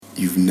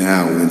You've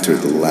now entered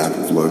the lap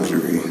of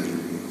luxury.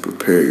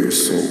 Prepare your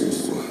soul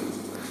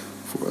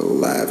for a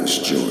lavish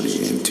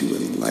journey into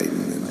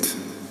enlightenment.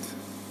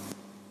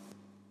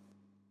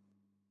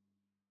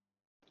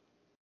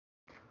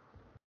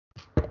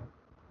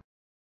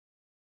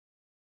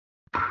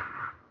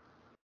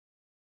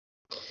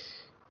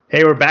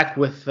 Hey, we're back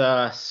with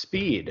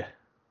Speed.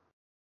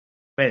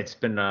 Man, it's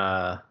been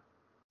a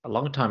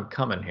long time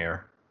coming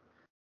here.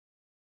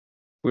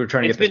 We were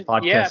trying to get this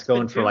podcast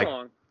going for like,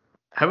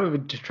 haven't we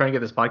been just trying to get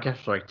this podcast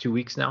for like 2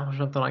 weeks now or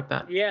something like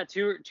that? Yeah,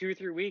 two or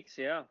 3 weeks,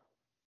 yeah.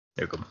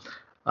 There you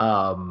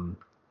go.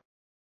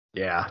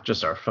 Yeah,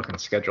 just our fucking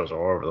schedules are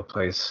all over the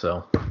place,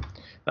 so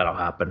that'll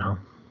happen, huh?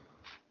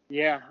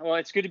 Yeah, well,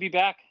 it's good to be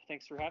back.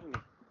 Thanks for having me.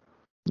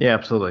 Yeah,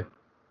 absolutely.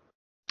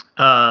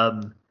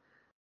 I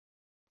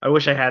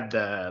wish I had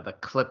the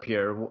clip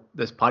here.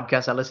 This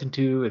podcast I listened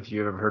to, if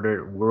you ever heard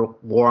it,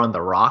 War on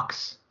the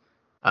Rocks.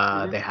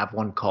 They have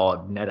one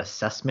called Net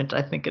Assessment,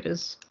 I think it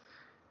is,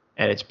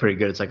 and it's pretty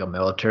good. It's like a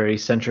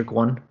military-centric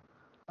one,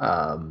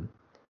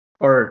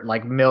 or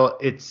like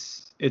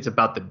It's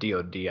about the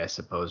DoD, I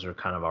suppose, or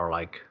kind of our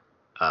like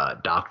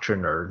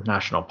doctrine or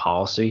national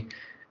policy,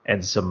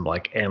 and some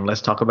like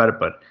analysts talk about it.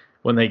 But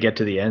when they get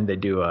to the end, they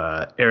do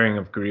a airing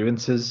of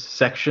grievances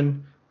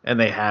section, and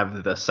they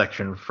have the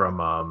section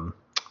from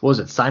what was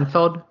it,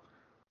 Seinfeld,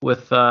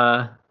 with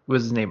what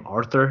was his name,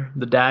 Arthur,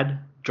 the dad,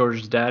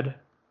 George's dad.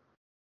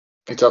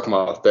 You talking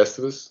about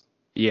Festivus?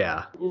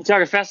 Yeah. You're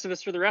talking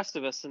Festivus for the rest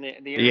of us and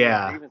the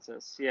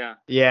grievances. Yeah.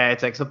 Yeah,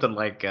 it's like something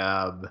like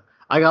I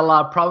got a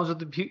lot of problems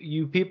with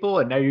you people,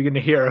 and now you're gonna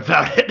hear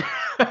about it.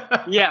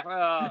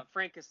 Yeah,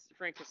 Frank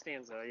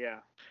Costanza. Yeah.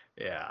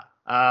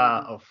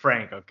 Yeah.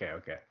 Frank. Okay.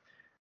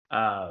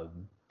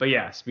 But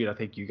yeah, Speed, I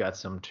think you got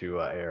some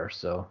to air,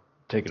 so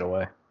take it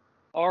away.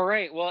 All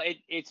right. Well,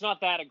 it's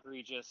not that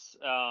egregious,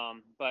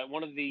 but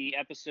one of the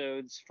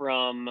episodes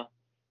from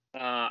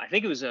I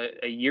think it was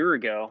a year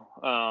ago,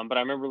 but I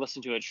remember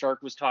listening to it.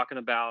 Shark was talking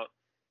about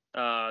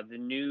the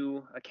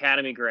new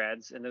Academy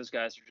grads, and those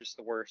guys are just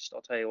the worst.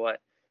 I'll tell you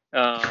what.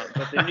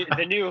 But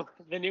the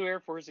new Air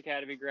Force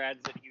Academy grads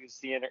that he was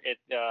seeing at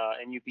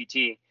in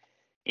UPT,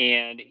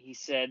 and he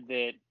said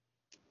that,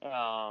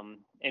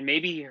 and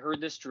maybe he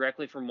heard this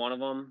directly from one of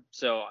them.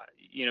 So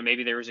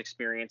maybe there was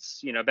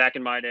experience. Back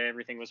in my day,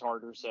 everything was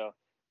harder. So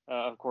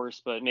of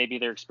course, but maybe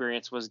their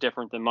experience was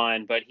different than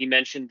mine. But he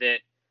mentioned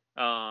that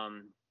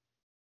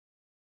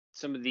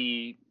some of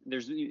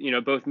there's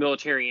both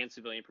military and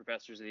civilian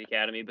professors at the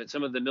academy, but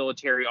some of the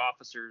military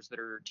officers that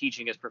are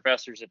teaching as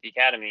professors at the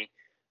academy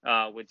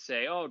would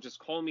say, "Oh, just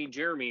call me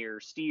Jeremy or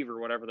Steve or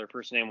whatever their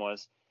first name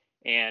was."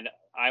 And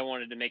I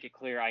wanted to make it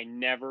clear I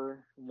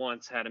never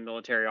once had a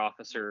military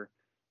officer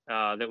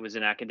that was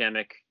an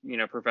academic,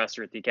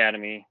 professor at the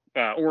academy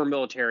or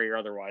military or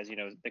otherwise,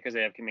 because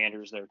they have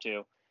commanders there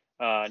too.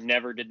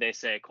 Never did they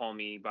say, "Call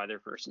me by their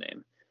first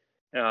name."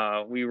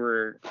 We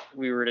were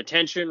at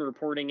attention,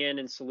 reporting in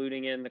and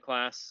saluting in the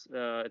class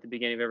at the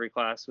beginning of every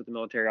class with the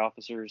military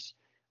officers.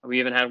 We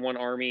even had one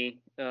Army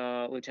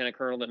lieutenant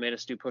colonel that made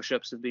us do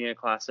push-ups at the beginning of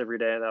class every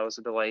day. That was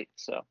a delight.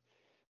 So,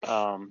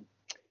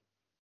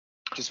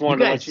 just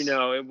wanted to let you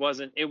know it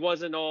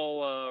wasn't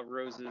all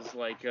roses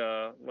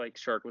like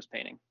Shark was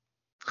painting.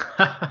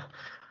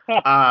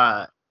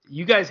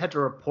 You guys had to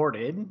report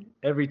in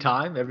every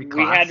time, every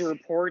class? We had to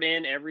report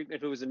in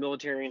if it was a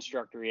military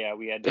instructor, yeah,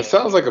 we had to. It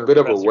sounds like a bit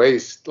of a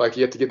waste. Like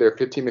you have to get there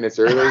 15 minutes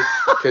early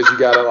because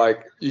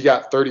you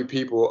got 30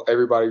 people,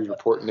 everybody's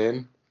reporting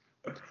in.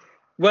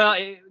 Well,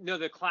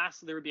 the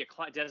class, there would be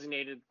a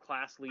designated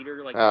class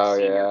leader, like the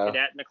senior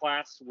cadet in the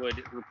class would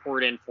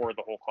report in for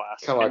the whole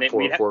class. Kind of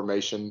like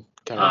formation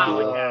kind of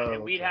deal. Yeah,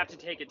 and we'd have to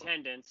take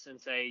attendance and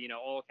say,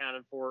 all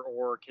accounted for,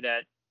 or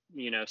cadet,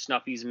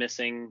 Snuffy's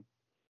missing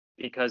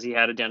because he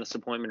had a dentist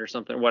appointment or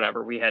something,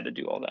 whatever. We had to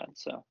do all that.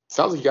 So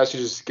sounds like you guys should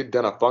just get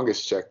done a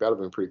fungus check. That would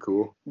have been pretty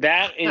cool.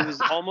 That is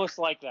almost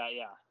like that,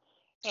 yeah.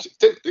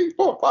 3,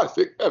 4, 5,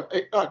 6, 7,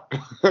 8, 9.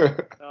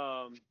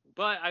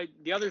 But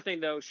the other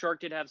thing though, Shark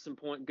did have some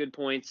good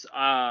points.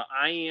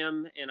 I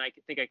am, and I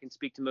think I can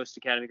speak to most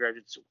Academy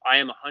graduates, I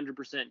am 100%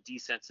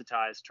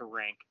 desensitized to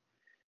rank,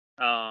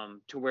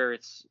 to where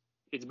it's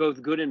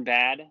both good and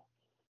bad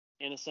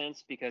in a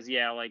sense, because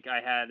like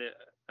I had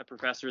a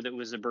professor that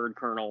was a bird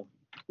colonel,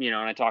 and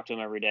I talked to him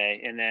every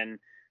day. And then,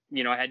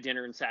 I had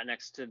dinner and sat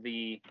next to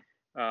the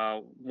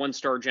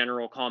 1-star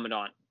general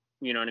commandant,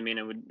 you know what I mean?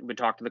 And would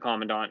talk to the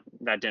commandant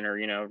that dinner,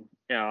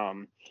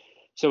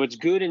 so it's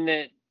good in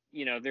that,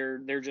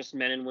 they're just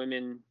men and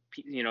women,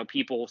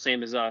 people,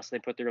 same as us. They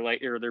put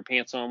their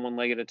pants on one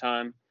leg at a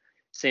time,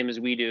 same as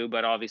we do.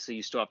 But obviously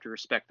you still have to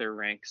respect their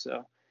rank.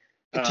 So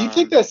do you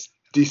think that's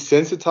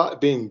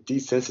being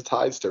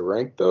desensitized to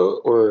rank though?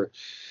 Or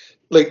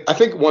like, I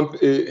think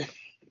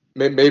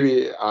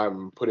maybe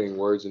I'm putting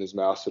words in his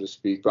mouth, so to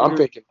speak, but I'm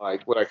thinking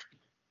like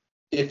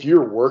if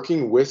you're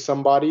working with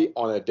somebody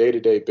on a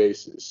day-to-day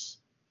basis,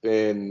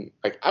 then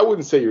like I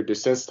wouldn't say you're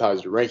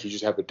desensitized to rank. You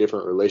just have a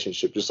different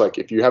relationship. Just like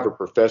if you have a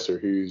professor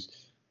who's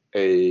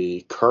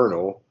a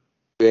colonel,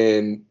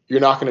 then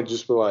you're not gonna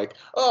just be like,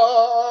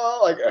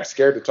 oh, like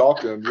scared to talk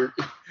to him.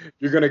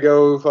 You're gonna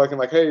go fucking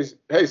like, hey,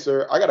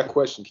 sir, I got a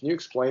question. Can you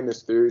explain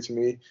this theory to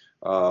me?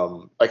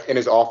 Like in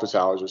his office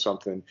hours or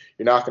something.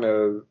 You're not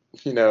gonna,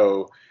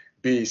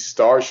 be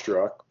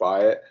starstruck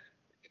by it.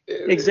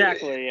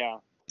 Exactly. Yeah.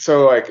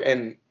 So like,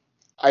 and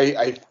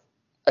I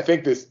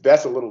think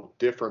that's a little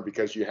different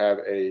because you have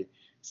a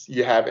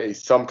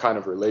some kind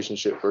of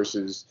relationship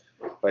versus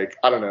like,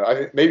 I don't know. I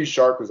think maybe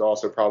Shark was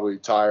also probably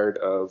tired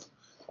of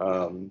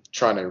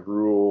trying to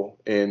rule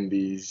in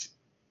these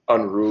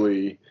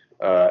unruly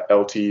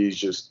LTs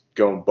just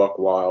going buck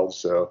wild.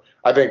 So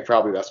I think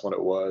probably that's what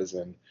it was.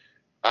 And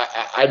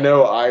I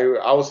know I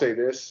will say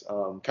this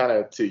kind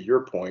of to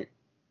your point.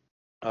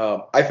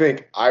 I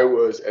think I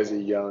was, as a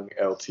young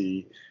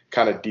LT,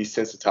 kind of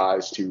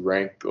desensitized to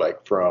rank,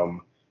 like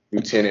from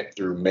lieutenant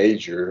through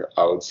major,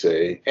 I would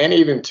say, and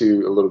even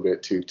to a little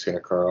bit to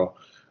lieutenant colonel.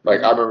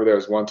 Like, I remember there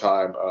was one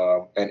time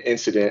an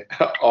incident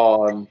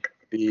on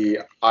the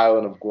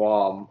island of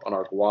Guam on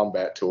our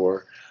Guambat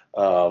tour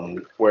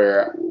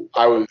where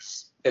I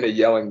was in a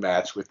yelling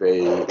match with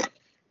a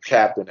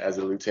captain as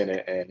a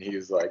lieutenant, and he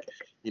was like,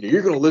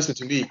 you're going to listen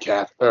to me,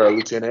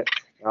 lieutenant.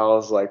 And I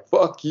was like,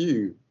 fuck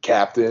you,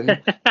 captain.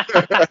 It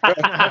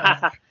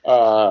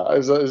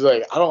was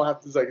like, I don't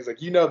have to. It's like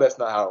that's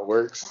not how it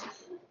works,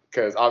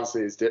 because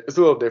obviously it's a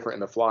little different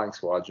in the flying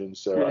squadron.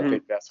 So I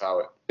think that's how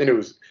it. And it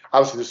was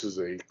obviously this was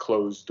a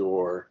closed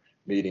door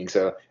meeting.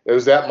 So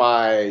was that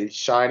my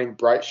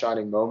bright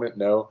shining moment?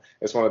 No,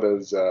 it's one of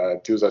those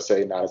do as I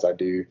say, not as I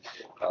do.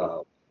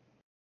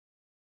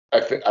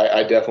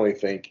 I definitely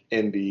think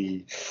in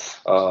the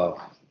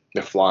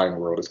flying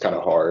world is kind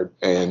of hard,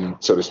 and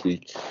so to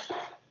speak.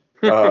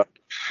 Yeah.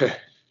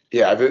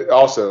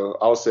 Also,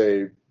 I'll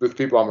say with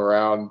people I'm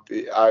around,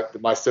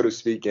 my so to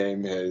speak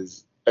game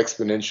has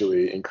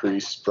exponentially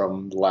increased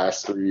from the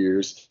last 3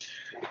 years.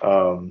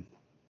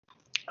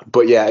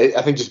 But yeah,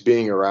 I think just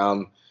being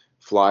around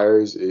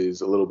flyers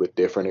is a little bit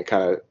different. It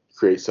kind of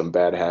creates some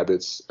bad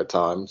habits at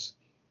times.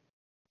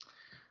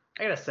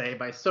 I gotta say,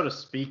 my so to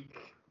speak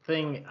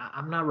thing,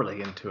 I'm not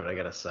really into it. I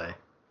gotta say.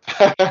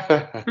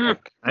 I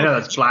know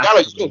that's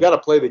blasphemy. You gotta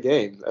play the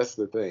game. That's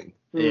the thing.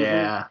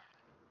 Yeah.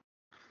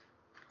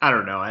 I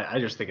don't know. I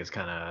just think it's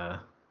kind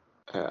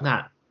of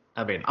not.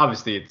 I mean,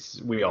 obviously,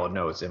 we all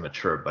know it's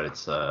immature, but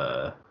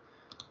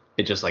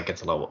it just like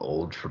gets a little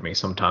old for me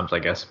sometimes, I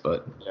guess.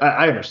 But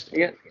I understand.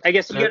 Yeah, I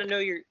guess you gotta know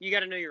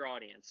your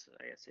audience.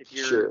 I guess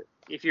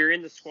if you're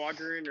in the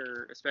squadron,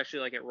 or especially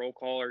like at roll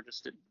call or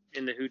just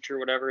in the hooch or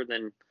whatever,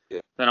 then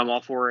I'm all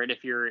for it.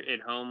 If you're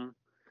at home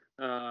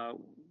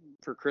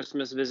for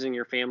Christmas visiting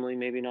your family,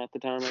 maybe not the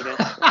time, I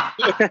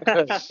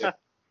guess.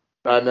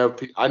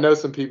 I know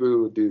some people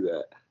who would do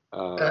that.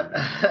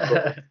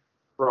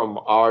 From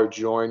our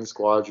joined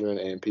squadron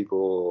and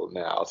people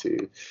now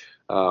too.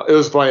 It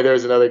was funny.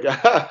 There's another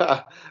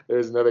guy.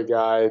 There's another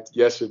guy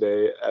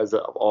yesterday, as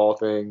of all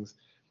things.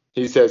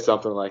 He said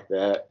something like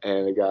that,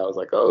 and the guy was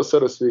like, "Oh, so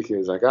to speak."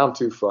 He's like, "I'm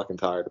too fucking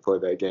tired to play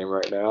that game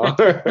right now."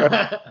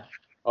 I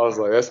was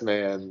like, "This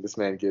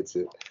man gets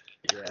it."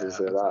 Yeah,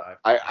 said,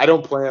 I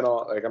don't plan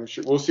on, like, I'm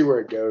sure we'll see where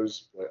it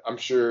goes, but I'm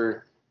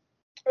sure.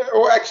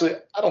 Or actually,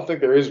 I don't think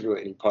there is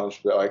really any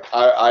punishment. Like,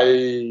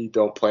 I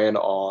don't plan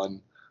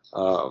on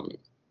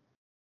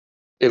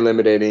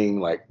eliminating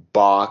like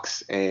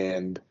box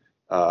and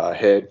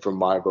head from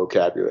my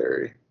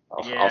vocabulary.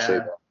 I'll say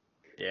that.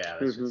 Yeah,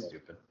 that's just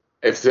stupid.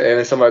 And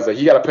then somebody's like,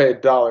 you got to pay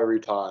 $1 every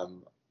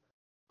time.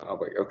 I'm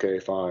like, okay,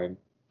 fine.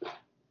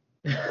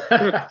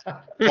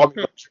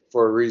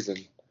 For a reason.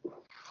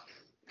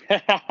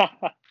 Yeah,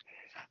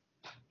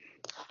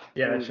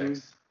 that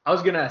checks. I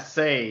was gonna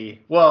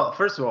say, well,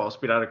 first of all,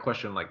 speed out a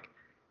question, like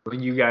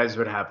when you guys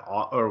would have,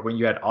 or when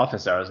you had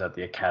office hours at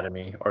the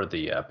academy, or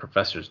the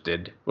professors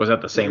did, was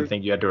that the same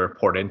thing? You had to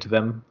report into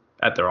them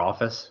at their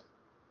office?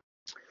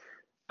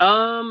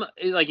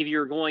 Like if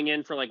you're going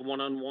in for like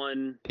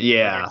one-on-one,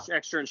 like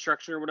extra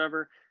instruction or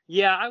whatever.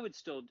 Yeah, I would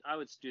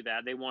do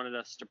that. They wanted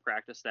us to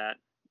practice that.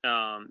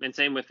 And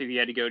same with if you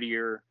had to go to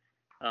your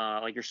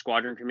like your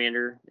squadron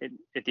commander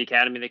at the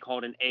academy. They call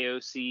it an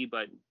AOC,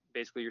 but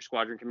basically your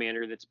squadron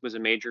commander that was a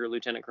major,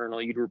 lieutenant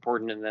colonel. You'd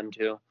report into them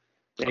too.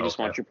 They just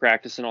want you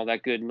practicing all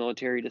that good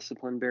military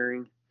discipline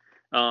bearing.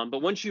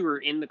 But once you were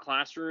in the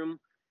classroom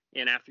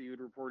and after you had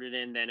reported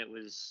in, then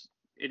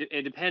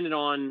it depended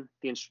on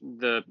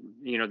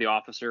the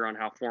officer on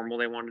how formal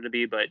they wanted to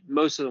be. But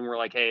most of them were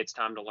like, hey, it's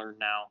time to learn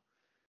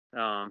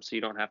now. So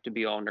you don't have to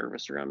be all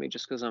nervous around me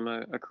just because I'm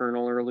a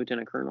colonel or a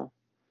lieutenant colonel.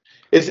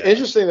 It's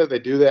interesting that they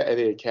do that at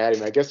the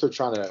academy. I guess they're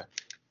trying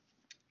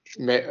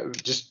to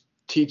just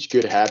teach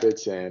good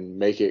habits and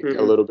make it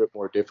a little bit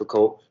more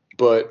difficult.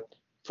 But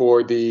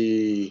for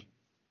the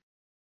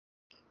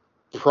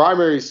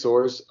primary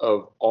source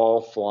of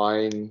all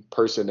flying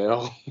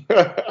personnel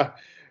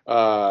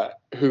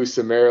who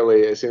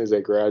summarily, as soon as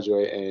they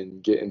graduate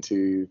and get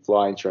into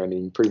flying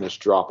training, pretty much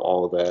drop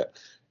all of that.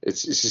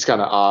 It's just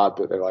kind of odd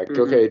that they're like,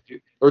 okay,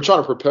 we're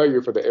trying to prepare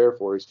you for the Air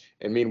Force,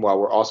 and meanwhile,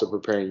 we're also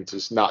preparing you to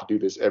just not do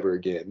this ever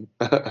again.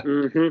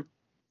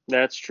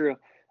 That's true.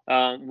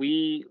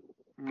 We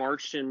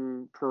marched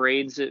in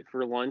parades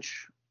for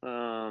lunch.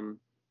 I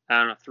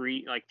don't know,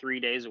 3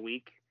 days a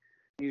week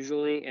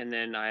usually, and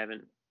then I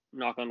haven't,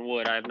 knock on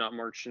wood, I have not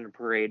marched in a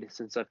parade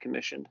since I've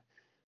commissioned,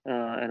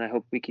 and I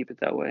hope we keep it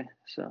that way.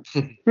 So.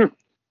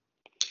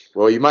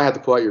 Well, you might have to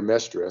pull out your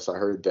mess dress. I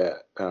heard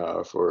that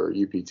for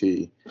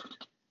UPT.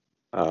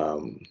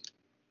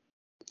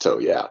 So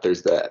yeah,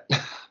 there's that.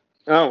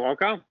 Oh,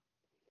 okay.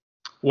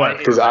 What?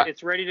 Because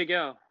it's ready to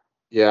go.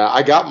 Yeah,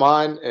 I got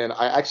mine, and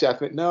I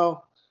think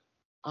no,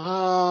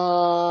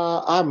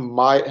 I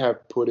might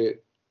have put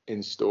it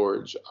in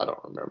storage. I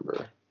don't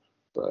remember,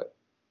 but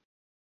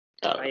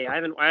I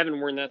haven't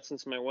worn that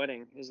since my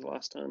wedding. Is the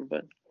last time,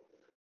 but.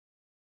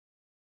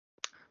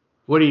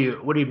 What do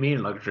you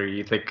mean luxury?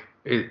 You think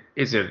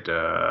is it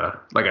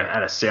like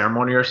at a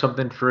ceremony or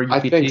something for UPT? I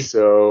think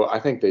so. I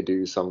think they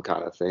do some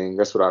kind of thing.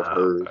 That's what I've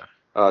heard.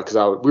 Because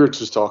we were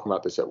just talking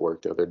about this at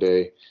work the other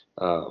day.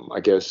 I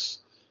guess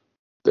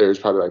there's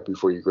probably like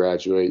before you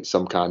graduate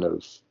some kind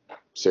of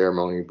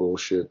ceremony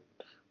bullshit,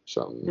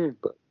 something.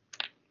 But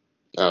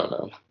I don't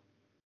know.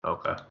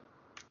 Okay.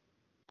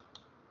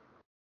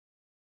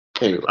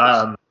 Anyways.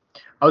 I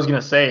was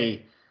gonna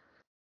say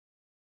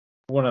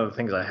one of the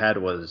things I had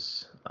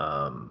was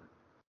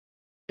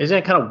isn't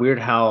it kind of weird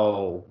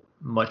how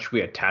much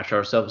we attach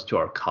ourselves to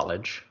our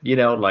college? You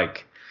know,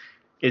 like,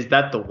 is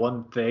that the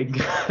one thing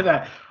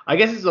that I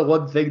guess it's the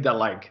one thing that,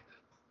 like,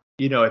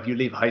 you know, if you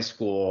leave high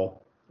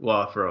school,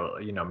 well, for,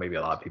 you know, maybe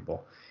a lot of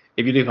people,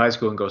 if you leave high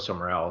school and go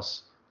somewhere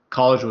else,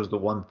 college was the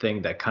one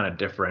thing that kind of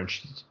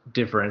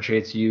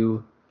differentiates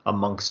you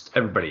amongst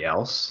everybody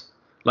else.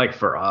 Like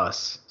for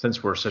us,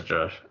 since we're such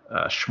a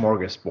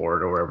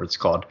smorgasbord or whatever it's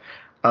called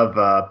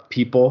of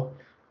people,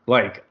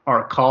 like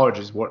our college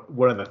is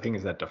one of the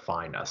things that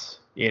define us,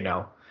 you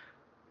know.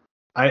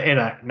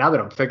 Now that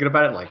I'm thinking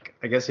about it, like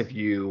I guess if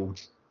you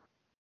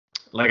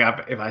like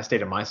if I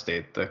stayed in my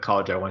state, the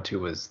college I went to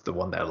was the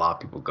one that a lot of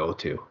people go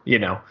to, you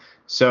know.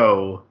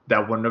 So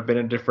that wouldn't have been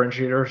a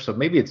differentiator. So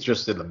maybe it's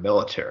just in the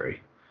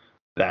military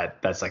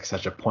that's like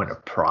such a point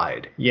of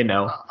pride, you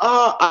know.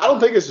 I don't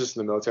think it's just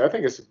in the military. I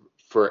think it's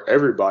for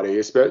everybody,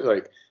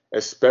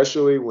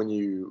 especially when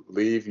you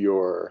leave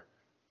your.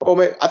 Well,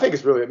 I think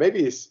it's really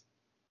maybe it's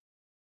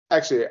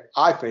actually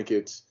I think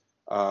it's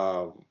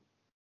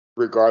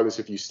regardless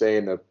if you stay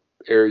in the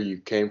area you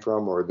came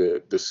from or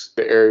the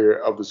area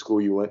of the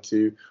school you went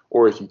to,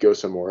 or if you go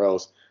somewhere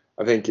else.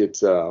 I think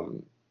it's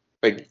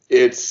like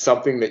it's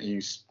something that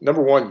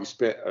number one, you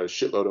spent a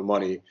shitload of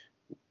money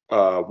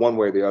one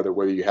way or the other,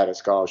 whether you had a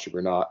scholarship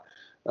or not.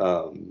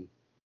 You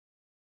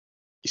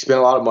spent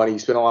a lot of money, you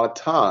spent a lot of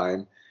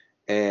time,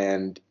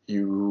 and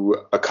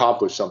you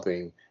accomplished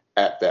something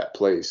at that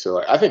place.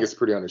 So I think it's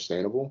pretty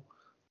understandable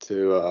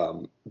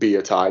to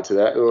be tied to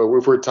that. Or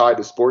if we're tied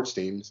to sports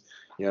teams,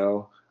 you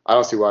know, I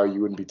don't see why you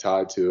wouldn't be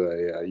tied to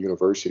a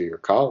university or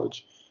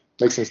college.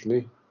 Makes sense to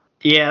me.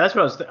 Yeah, that's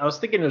what I was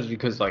thinking. It was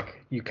because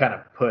like you kind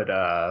of put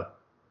a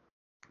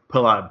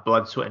lot of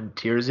blood, sweat, and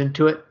tears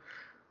into it,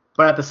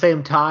 but at the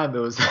same time, it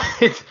was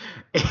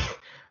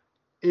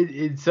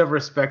in some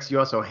respects you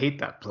also hate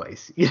that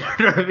place. You know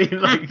what I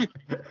mean? Like,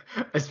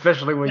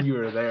 especially when you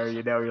were there,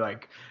 you know, you're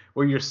like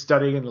when you're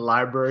studying in the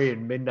library at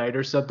midnight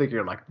or something,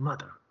 you're like,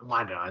 mother,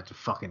 why did I have to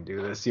fucking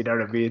do this? You know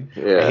what I mean?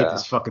 Yeah. I hate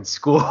this fucking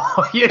school.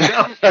 You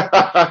know?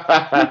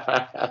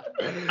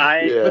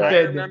 I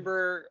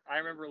remember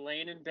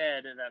laying in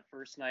bed that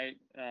first night,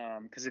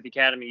 because at the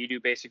academy you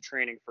do basic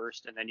training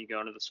first and then you go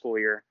into the school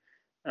year.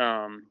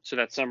 So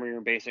that summer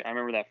year basic, I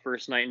remember that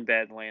first night in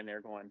bed laying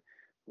there going,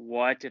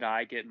 what did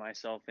I get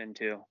myself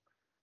into?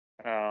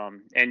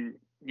 And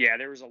yeah,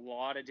 there was a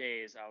lot of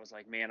days I was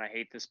like, man, I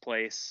hate this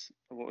place.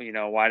 Well, you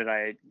know, why did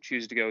I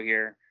choose to go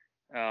here?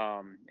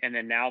 And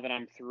then now that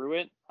I'm through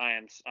it,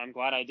 I'm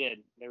glad I did.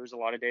 There was a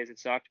lot of days it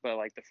sucked, but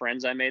like the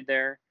friends I made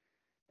there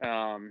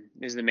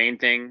is the main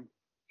thing.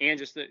 And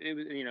just that it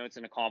was, you know, it's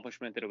an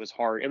accomplishment that it was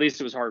hard. At least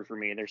it was hard for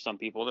me. There's some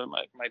people that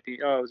might be,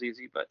 oh, it was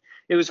easy, but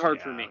it was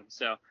hard for me.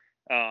 So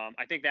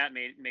I think that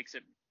makes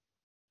it,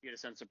 you get a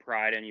sense of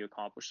pride and you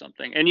accomplish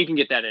something. And you can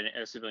get that in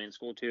a civilian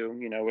school too,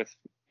 you know, with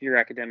your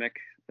academic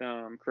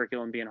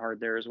curriculum being hard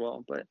there as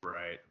well. But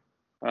right.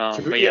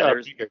 But yeah,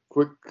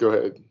 quick, go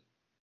ahead.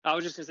 I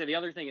was just gonna say the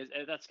other thing is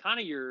that's kind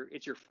of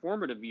it's your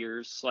formative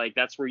years. Like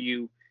that's where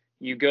you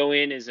go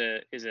in as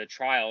a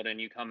child and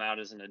you come out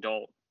as an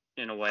adult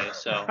in a way.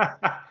 So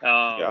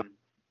Yeah.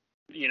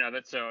 you know,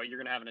 that's so you're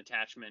gonna have an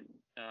attachment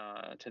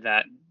to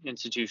that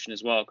institution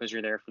as well because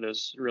you're there for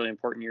those really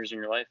important years in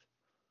your life.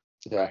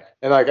 Yeah,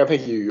 and like I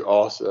think you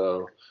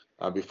also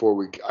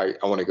before I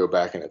want to go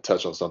back and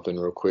touch on something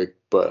real quick,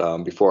 but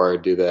before I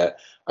do that,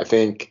 I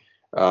think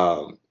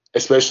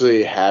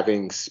especially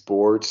having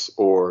sports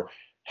or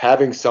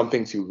having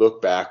something to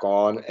look back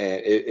on,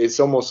 and it's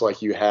almost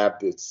like you have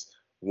this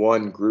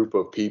one group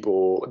of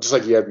people, just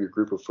like you have your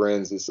group of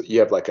friends. You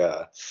have like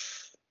a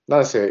not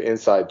necessarily an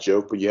inside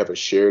joke, but you have a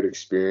shared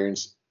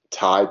experience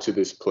tied to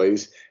this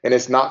place, and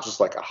it's not just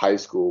like a high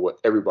school what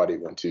everybody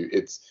went to.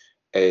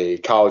 a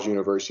college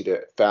university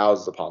that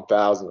thousands upon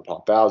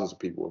thousands of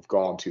people have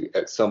gone to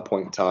at some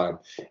point in time,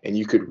 and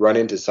you could run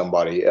into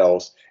somebody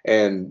else.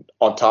 And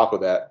on top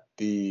of that,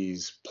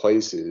 these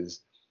places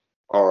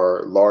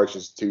are large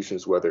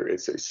institutions, whether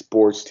it's a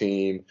sports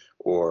team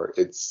or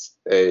it's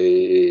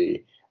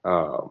a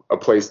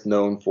place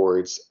known for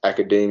its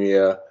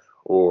academia,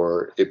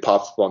 or it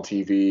pops up on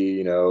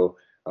TV.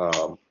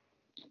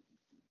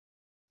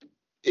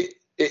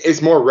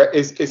 It's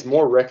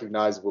more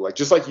recognizable. Like,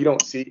 just like you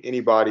don't see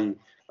anybody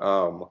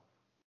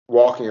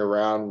walking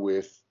around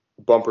with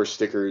bumper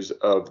stickers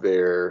of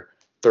their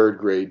third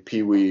grade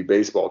Pee Wee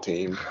baseball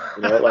team.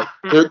 Like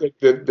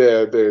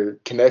the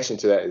connection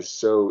to that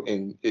is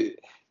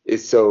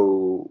it's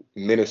so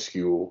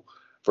minuscule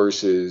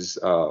versus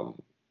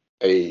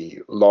a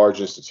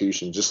large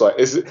institution. Just like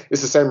it's the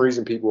same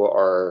reason people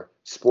are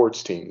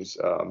sports teams,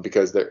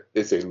 because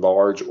it's a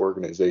large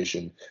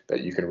organization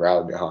that you can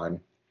rally behind.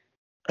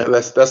 And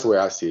that's the way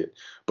I see it.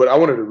 But I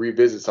wanted to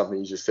revisit something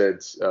you just said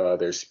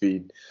there,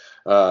 Speed.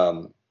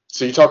 So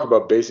you talk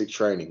about basic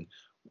training.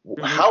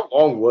 Mm-hmm. How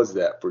long was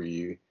that for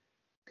you?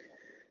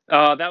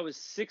 That was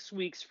 6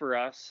 weeks for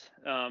us,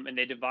 and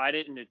they divide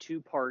it into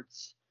 2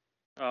 parts.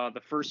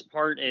 The first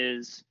part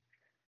is,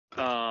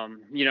 how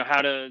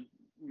to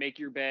make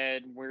your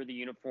bed, wear the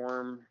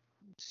uniform,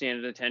 stand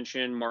at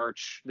attention,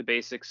 march, the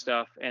basic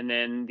stuff. And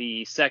then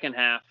the second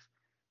half,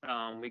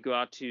 we go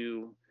out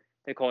to,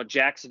 they call it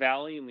Jack's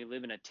Valley, and we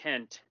live in a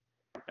tent.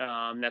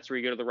 That's where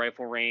you go to the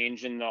rifle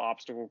range and the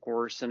obstacle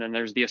course, and then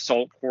there's the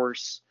assault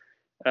course,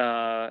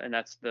 and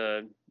that's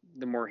the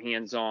more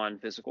hands-on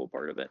physical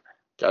part of it.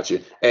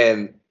 Gotcha.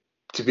 And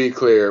to be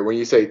clear, when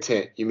you say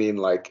tent, you mean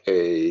like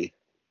an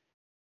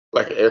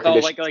air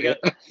conditioning tent?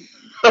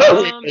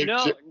 No,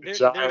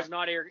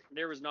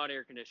 there was not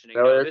air conditioning.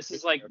 No, this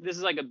is like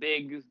a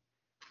big,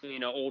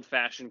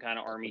 old-fashioned kind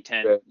of army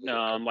tent.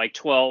 Like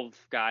 12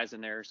 guys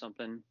in there or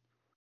something.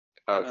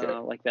 Okay.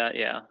 Like that,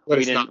 yeah. But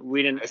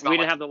we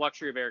didn't have the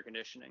luxury of air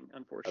conditioning,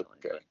 unfortunately.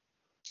 Okay.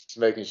 Just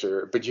making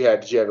sure. But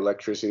did you have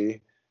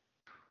electricity?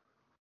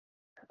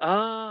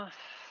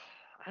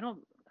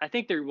 I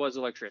think there was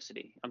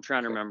electricity. I'm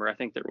trying to remember. I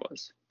think there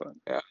was, but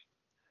yeah.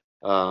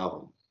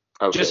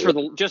 Okay. Just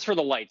for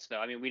the lights, though.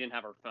 I mean, we didn't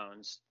have our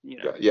phones,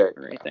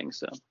 or anything.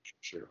 So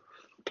sure.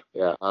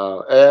 Yeah.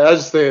 And I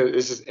just think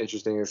it's just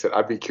interesting. I said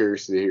I'd be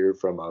curious to hear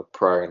from a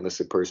prior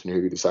enlisted person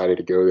who decided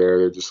to go there.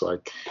 They're just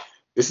like,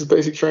 this is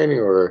basic training,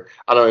 or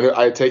I don't know.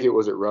 I take it,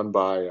 was it run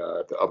by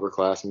the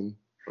upperclassmen,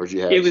 or did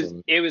you have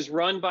It was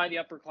run by the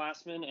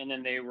upperclassmen, and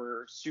then they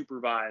were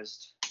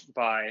supervised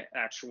by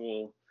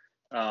actual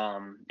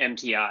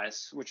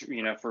MTIs, which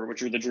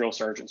which are the drill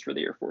sergeants for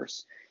the Air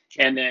Force.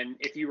 And then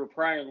if you were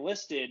prior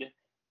enlisted,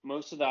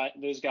 most of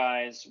those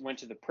guys went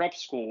to the prep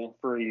school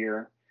for a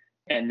year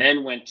and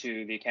then went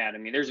to the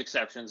academy. There's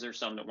exceptions. There's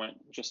some that went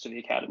just to the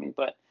academy,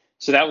 but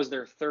so that was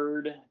their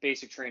third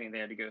basic training they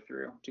had to go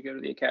through to go to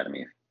the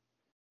academy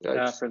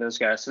for those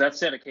guys. So that's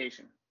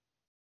dedication.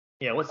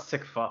 Yeah, what's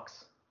sick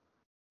fucks?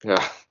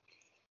 Yeah.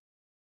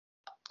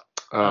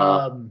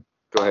 Go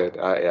ahead.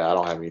 I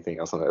don't have anything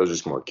else on that. I was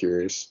just more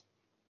curious.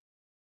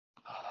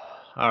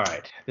 All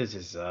right, this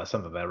is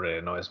something that really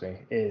annoys me.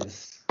 And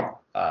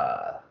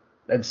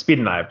Speed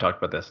and I have talked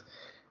about this.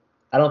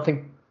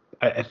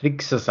 I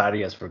think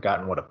society has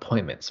forgotten what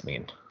appointments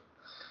mean.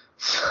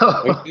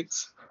 So,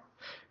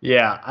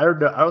 yeah, I don't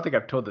know. I don't think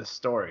I've told this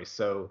story.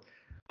 So,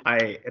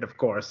 and of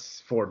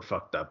course Ford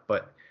fucked up,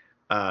 but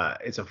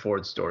it's a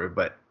Ford story.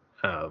 But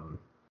I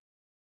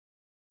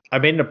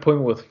made an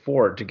appointment with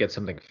Ford to get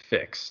something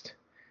fixed,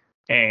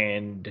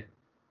 and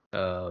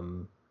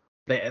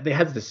they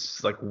had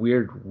this like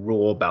weird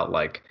rule about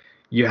like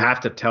you have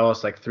to tell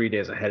us like 3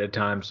 days ahead of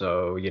time.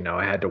 So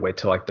I had to wait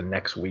till like the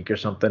next week or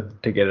something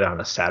to get it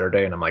on a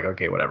Saturday, and I'm like,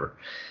 okay, whatever.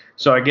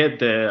 So I get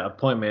the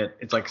appointment.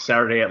 It's like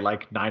Saturday at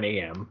like 9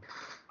 a.m.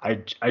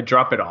 I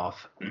drop it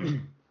off,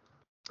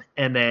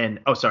 and then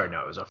it was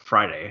a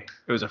Friday.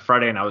 It was a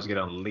Friday, and I was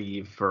gonna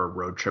leave for a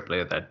road trip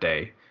later that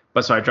day.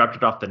 But so I dropped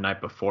it off the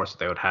night before, so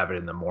they would have it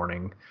in the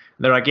morning. And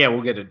they're like, yeah,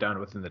 we'll get it done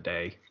within the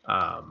day.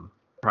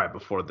 Probably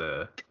before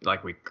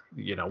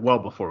well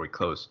before we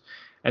close.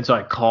 And so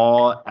I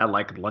call at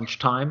like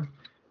lunchtime,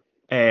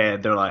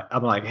 and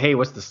I'm like, hey,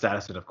 what's the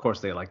status? And of course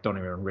they like don't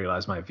even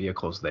realize my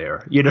vehicle's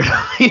there. You know what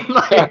I mean?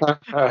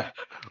 Like,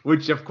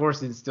 which of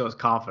course instills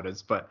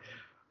confidence. But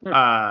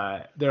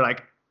they're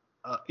like,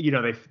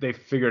 they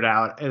figured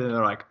out, and then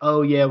they're like,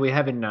 oh yeah, we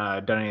haven't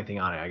done anything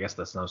on it. I guess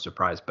that's no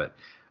surprise, but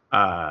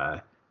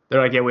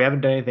they're like, yeah, we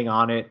haven't done anything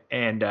on it,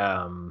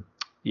 and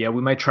yeah,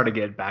 we might try to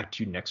get it back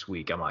to you next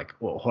week. I'm like,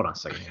 well, hold on a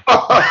second here.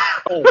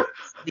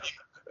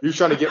 You're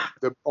trying to get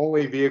the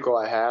only vehicle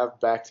I have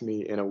back to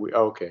me in a week.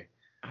 Oh, okay.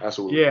 That's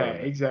what we're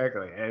doing.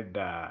 Exactly. And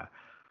I'm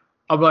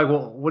like,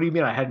 well, what do you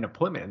mean I had an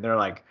appointment? And they're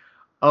like,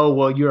 oh,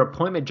 well, your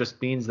appointment just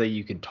means that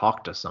you can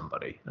talk to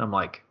somebody. And I'm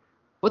like,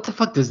 what the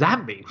fuck does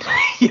that mean?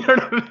 You know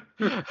what I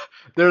mean?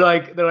 They're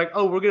like,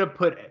 oh,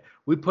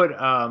 we put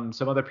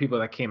some other people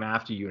that came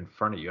after you in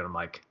front of you. And I'm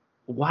like,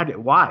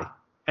 why?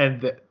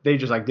 And they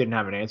just like didn't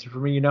have an answer for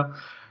me,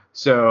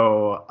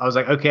 So I was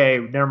like, okay,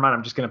 never mind.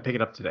 I'm just gonna pick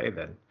it up today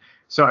then.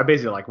 So I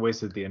basically like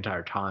wasted the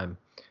entire time.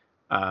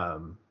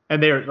 And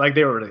they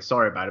were really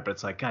sorry about it, but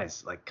it's like,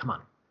 guys, like, come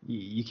on,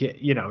 you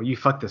can't, you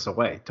fucked this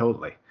away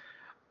totally.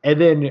 And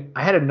then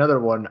I had another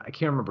one. I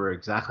can't remember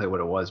exactly what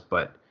it was,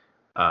 but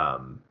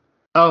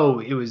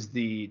it was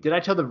did I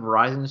tell the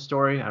Verizon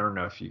story? I don't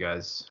know if you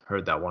guys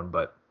heard that one,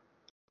 but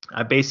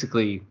I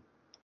basically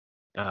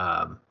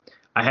I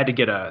had to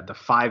get the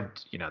five,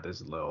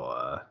 there's a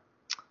little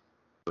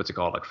what's it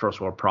called, like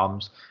first world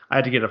problems. I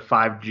had to get a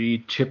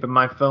 5G chip in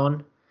my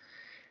phone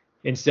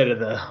instead of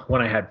the one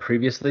I had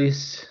previously.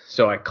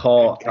 So I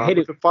Come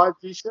with a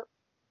 5G chip?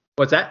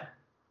 What's that?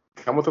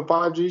 Come with a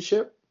 5G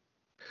chip?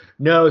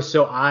 No,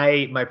 so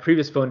my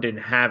previous phone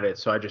didn't have it,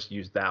 so I just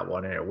used that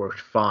one and it worked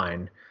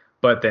fine.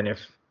 But then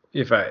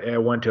if I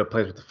went to a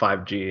place with the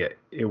 5G,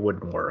 it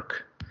wouldn't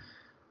work.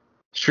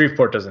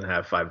 Shreveport doesn't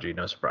have 5G,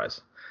 no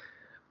surprise.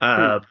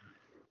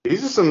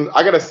 These are some,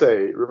 I gotta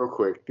say real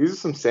quick, these are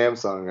some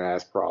Samsung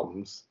ass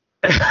problems.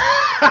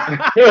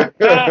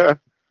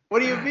 What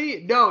do you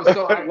mean? No,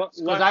 so I Lux,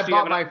 bought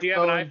my phone. Do you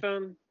have an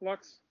iPhone,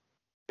 Lux?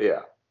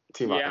 Yeah,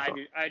 Team Yeah,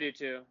 iPhone. I do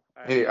too.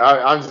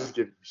 I'm just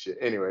giving you shit.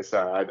 Anyway,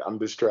 sorry, I'm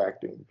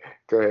distracting.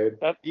 Go ahead.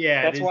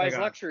 That's why he's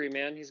luxury,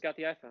 man. He's got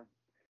the iPhone.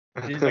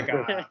 It's like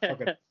a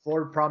fucking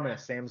Ford problem and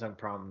a Samsung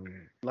problem.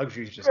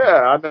 Luxury's just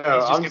I know.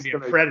 He's just gonna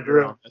be a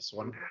predator on this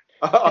one.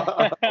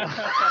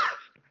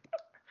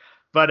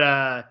 But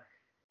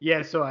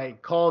yeah, so I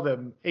called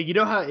them. You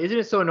know how isn't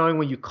it so annoying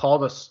when you call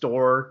the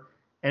store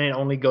and it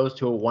only goes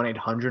to a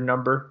 1-800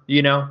 number,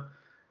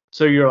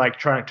 So you're like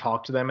trying to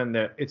talk to them and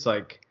it's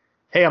like,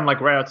 hey, I'm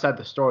like right outside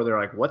the store. They're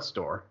like, what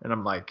store? And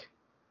I'm like,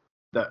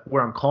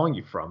 where I'm calling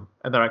you from.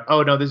 And they're like,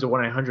 oh no, this is a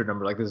 1-800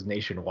 number. Like, this is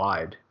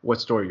nationwide. What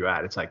store are you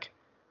at? It's like,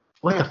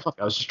 what the fuck?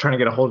 I was just trying to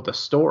get a hold of the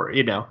store,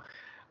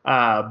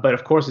 But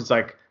of course, it's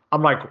like,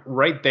 I'm like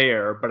right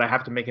there, but I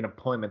have to make an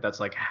appointment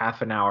that's like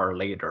half an hour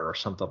later or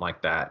something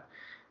like that.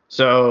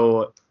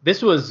 So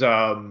this was,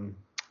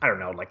 I don't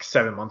know, like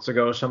 7 months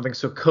ago or something.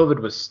 So COVID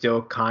was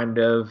still kind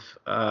of,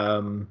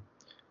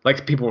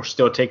 like people were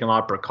still taking a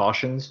lot of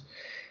precautions,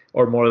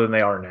 or more than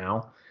they are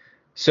now.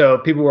 So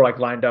people were like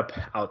lined up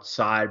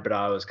outside, but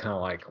I was kind of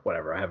like,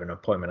 whatever, I have an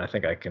appointment. I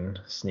think I can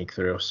sneak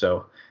through.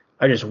 So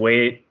I just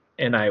wait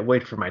and I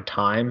wait for my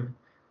time.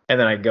 And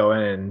then I go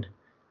in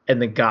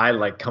and the guy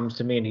like comes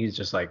to me and he's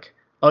just like,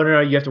 oh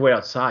no, you have to wait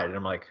outside. And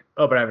I'm like,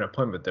 oh, but I have an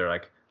appointment. They're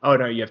like, oh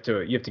no, you have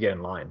to get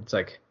in line. It's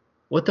like,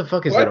 what the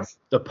fuck is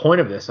the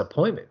point of this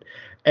appointment?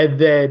 And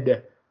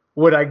then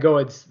when I go,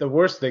 it's the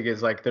worst thing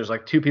is like, there's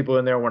like 2 people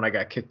in there when I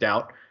got kicked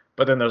out,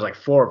 but then there's like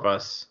 4 of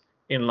us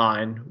in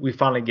line. We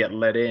finally get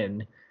let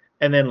in.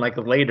 And then like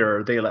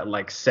later they let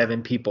like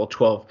 7 people,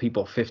 12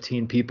 people,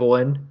 15 people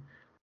in.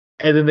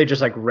 And then they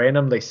just like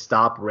randomly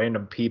stop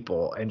random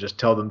people and just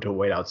tell them to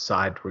wait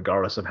outside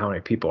regardless of how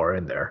many people are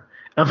in there.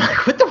 And I'm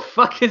like, what the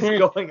fuck is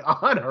going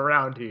on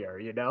around here,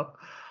 I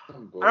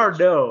don't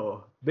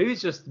know. Maybe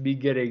it's just me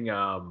getting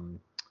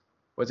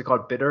what's it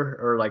called, bitter,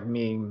 or like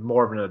being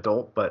more of an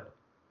adult, but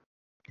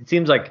it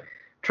seems like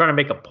trying to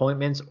make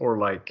appointments or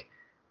like,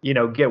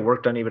 get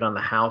work done even on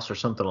the house or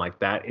something like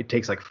that, it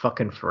takes like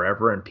fucking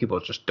forever and people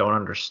just don't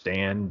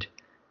understand.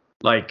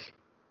 Like,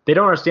 they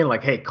don't understand,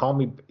 like, hey, call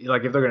me,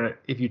 like,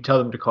 if you tell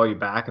them to call you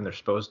back and they're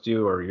supposed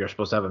to, or you're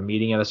supposed to have a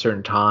meeting at a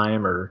certain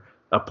time or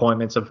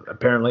appointments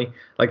apparently,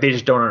 like, they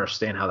just don't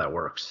understand how that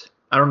works.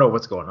 I don't know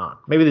what's going on.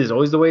 Maybe this is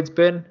always the way it's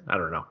been. I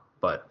don't know,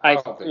 but I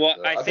Go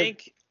ahead.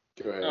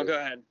 Go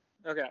ahead.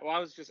 Okay. Well, I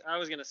was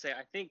going to say,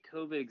 I think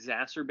COVID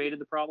exacerbated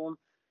the problem.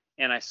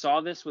 And I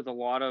saw this with a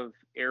lot of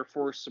Air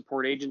Force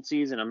support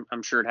agencies, and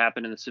I'm sure it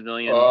happened in the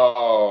civilian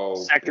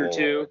sector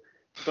too.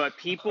 But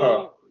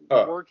people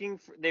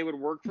they would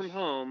work from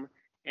home,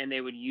 and they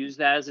would use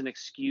that as an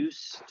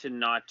excuse to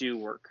not do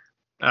work.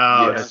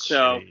 Oh, that's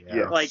so shitty,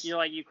 yeah. like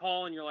you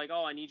call and you're like,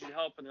 oh, I need you to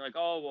help, and they're like,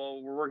 oh,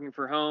 well, we're working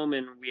from home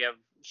and we have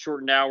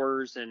shortened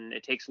hours and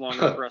it takes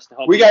longer for us to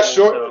help. We got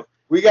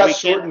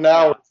shortened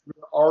hours.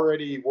 We're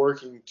already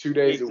working 2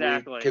 days a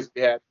week because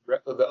we had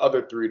the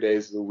other 3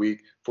 days of the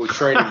week for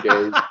training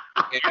days,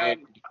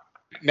 and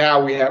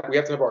now we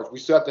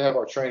still have to have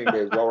our training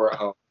days while we're at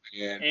home.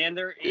 And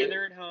they're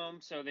at home,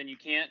 so then you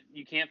can't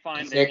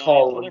find them. You can't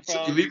call them. You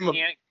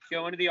can't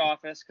go into the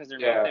office because they're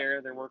not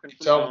there. They're working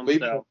from home.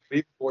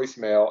 Leave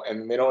voicemail,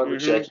 and they don't ever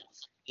check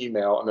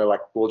email, and they're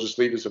like, "We'll just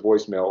leave us a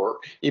voicemail or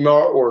email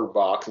our order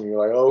box," and you're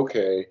like,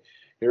 "Okay,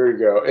 here we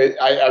go."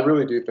 I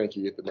really do think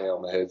you hit the nail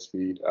on the head,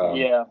 Speed.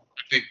 I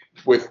think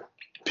with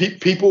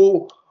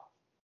people,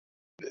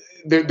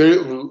 there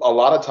a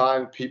lot of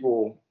time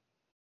people.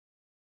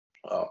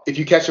 If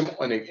you catch them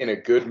in a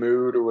good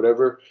mood or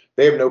whatever,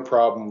 they have no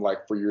problem,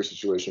 like for your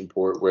situation,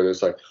 Port, where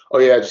it's like, oh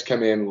yeah, just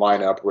come in,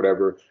 line up,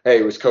 whatever. Hey,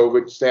 it was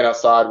COVID, stand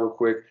outside real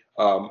quick.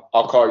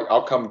 I'll call you,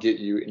 I'll come get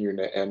you in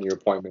your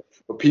appointment.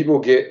 But people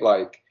get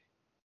like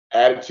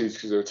attitudes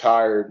because they're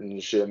tired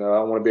and shit, and I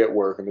don't want to be at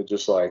work, and they're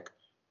just like,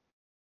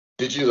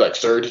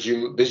 sir, did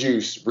you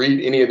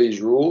read any of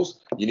these rules?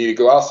 You need to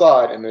go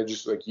outside, and they're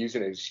just like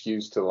using an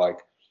excuse to like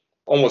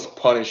almost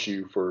punish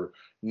you for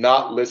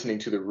not listening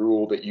to the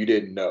rule that you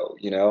didn't know,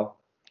 you know?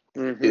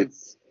 Mm-hmm.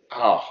 It's,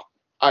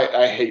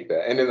 I hate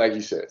that. And then, like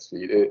you said,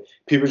 Speed,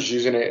 people just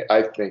using it,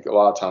 I think a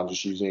lot of times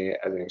just using it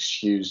as an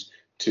excuse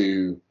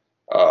to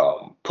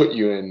put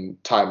you in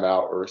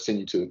timeout or send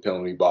you to the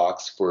penalty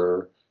box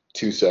for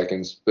 2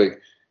 seconds.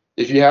 Like,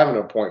 if you have an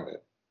appointment,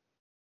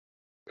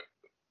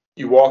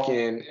 you walk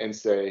in and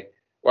say,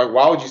 like,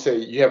 why would you say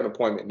you have an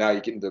appointment now? You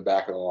get into the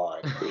back of the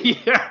line.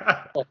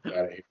 Yeah. Fuck out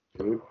of here,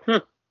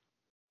 dude.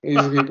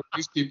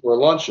 These people are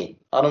lunching.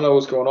 I don't know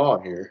what's going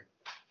on here.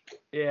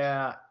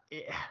 Yeah.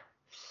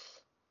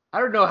 I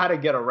don't know how to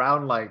get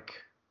around, like,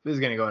 this is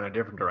going to go in a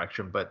different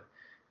direction, but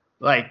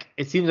like,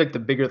 it seems like the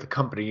bigger the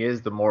company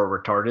is, the more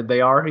retarded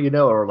they are, you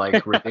know, or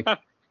like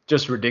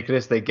just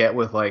ridiculous they get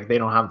with, like, they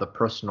don't have the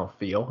personal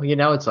feel, you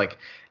know? It's like,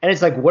 and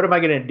it's like, what am I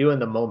going to do in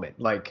the moment?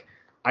 Like,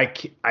 I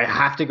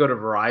have to go to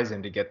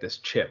Verizon to get this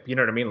chip. You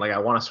know what I mean? Like, I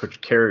want to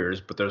switch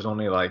carriers, but there's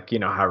only, like, you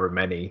know, however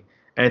many.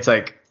 And it's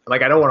like I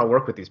don't want to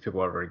work with these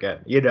people ever again,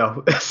 you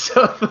know?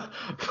 So,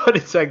 but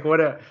it's like,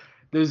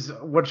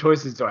 what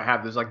choices do I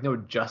have? There's like no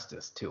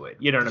justice to it.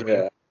 You know what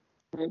I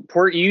mean?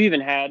 Port, you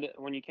even had,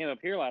 when you came up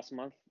here last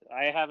month,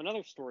 I have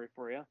another story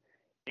for you,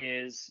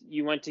 is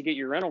you went to get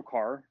your rental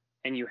car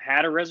and you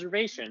had a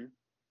reservation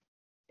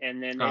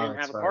and then they didn't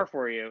have a car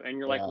for you. And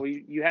you're like, well,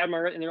 you had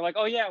and they're like,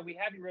 oh yeah, we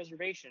have your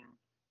reservation,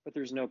 but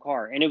there's no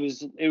car. And it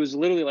was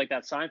literally like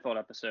that Seinfeld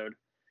episode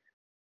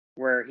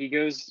where he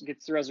gets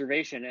the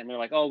reservation and they're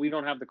like, oh, we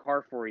don't have the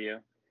car for you.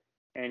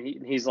 And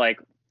he's like,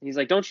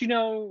 don't you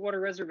know what a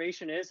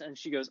reservation is? And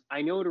she goes,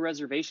 I know what a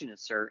reservation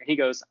is, sir. And he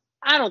goes,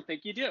 I don't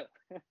think you do.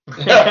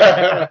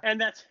 And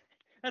that's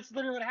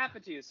literally what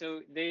happened to you. So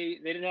they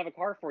didn't have a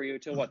car for you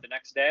until what, the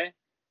next day?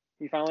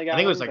 You finally got one?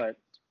 I think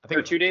it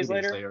was 2 days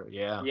later.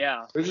 Yeah.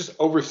 Yeah. They're just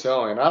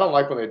overselling. I don't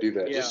like when they do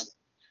that. Yeah.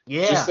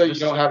 Just say you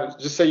don't have it.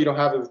 Just say you don't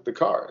have the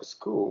car. It's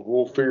cool.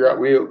 We'll figure out.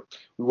 We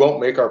won't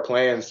make our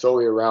plans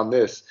solely around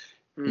this,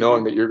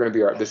 knowing that you're going to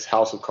be this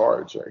house of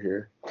cards right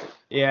here.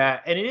 Yeah,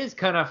 and it is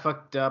kind of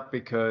fucked up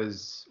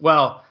because,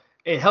 well,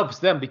 it helps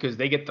them because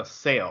they get the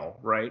sale,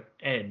 right?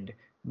 And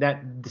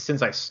that,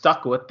 since I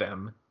stuck with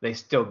them, they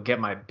still get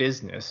my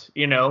business,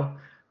 you know?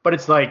 But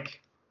it's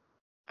like,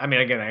 I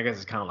mean, again, I guess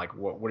it's kind of like,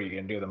 what are you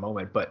going to do at the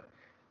moment? But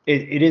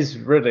it is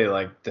really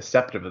like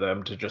deceptive of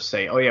them to just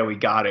say, oh yeah, we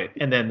got it.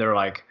 And then they're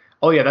like,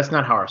 oh yeah, that's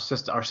not how our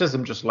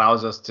system just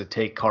allows us to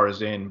take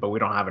cars in, but we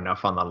don't have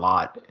enough on the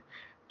lot.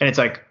 And it's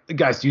like,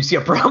 guys, do you see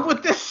a problem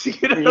with this?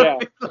 You know?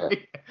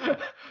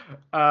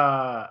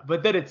 Yeah.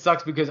 But then it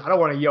sucks because I don't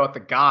want to yell at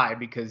the guy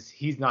because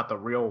he's not the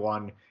real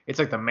one. It's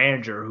like the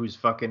manager who's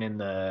fucking in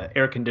the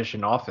air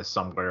conditioned office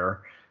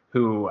somewhere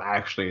who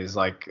actually is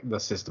like, the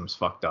system's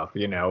fucked up,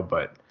 you know?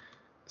 But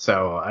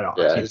so I don't.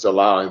 Yeah, he's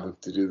allowing them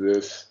to do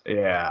this.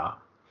 Yeah.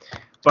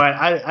 But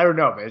I don't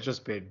know, man. It's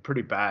just been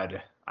pretty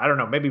bad. I don't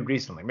know. Maybe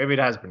recently. Maybe it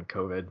has been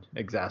COVID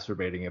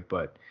exacerbating it,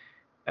 but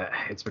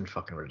it's been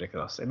fucking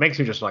ridiculous. It makes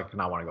me just like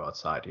not want to go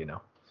outside, you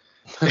know?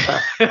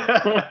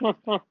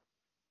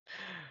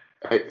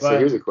 Hey, so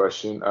here's a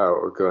question.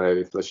 Or go ahead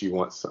unless you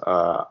want.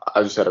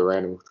 I just had a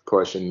random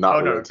question.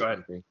 Not no, go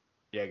ahead.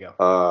 Yeah, go.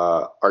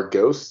 Are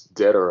ghosts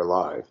dead or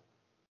alive?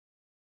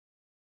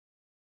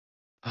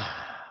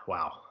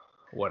 Wow,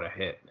 what a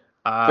hit.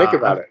 Think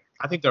about it.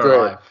 I think they're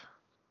alive.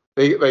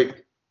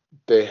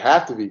 They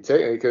have to be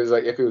technically because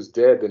like if it was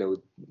dead, then it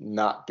would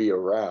not be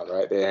around,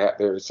 right?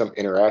 There's some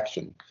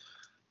interaction.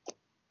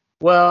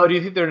 Well, do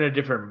you think they're in a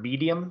different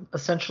medium,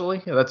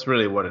 essentially? That's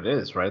really what it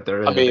is, right?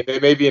 They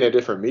may be in a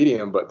different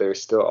medium, but they're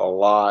still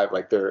alive.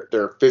 Like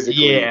they're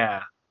physically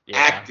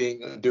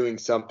acting, doing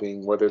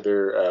something, whether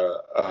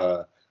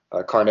they're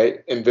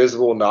carnate,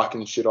 invisible,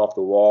 knocking shit off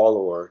the wall,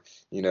 or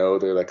you know,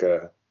 they're like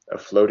a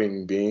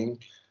floating being.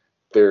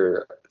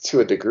 They're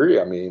to a degree.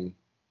 I mean,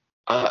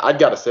 I'd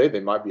gotta say they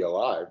might be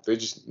alive. They're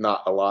just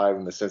not alive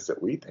in the sense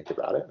that we think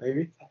about it.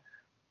 Maybe.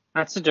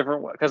 That's a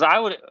different one. Because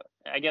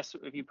I guess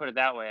if you put it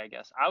that way, I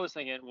guess I was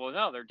thinking, well,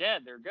 no, they're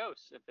dead. They're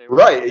ghosts. If they were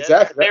dead,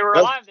 exactly. If they were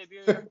alive, they'd be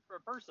a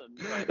person.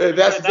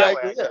 That's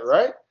exactly it,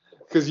 right?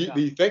 Because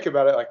you think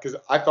about it, like, because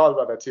I thought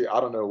about that too. I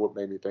don't know what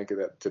made me think of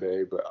that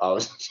today, but I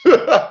was,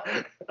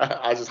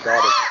 I just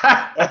thought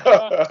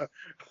of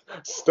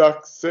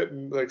stuck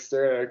sitting, like,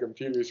 staring at a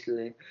computer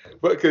screen.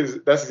 But because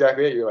that's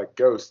exactly it. You're like,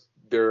 ghosts.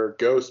 They're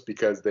ghosts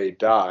because they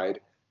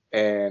died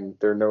and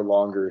they're no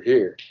longer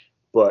here.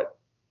 But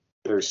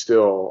they're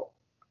still,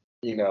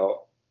 you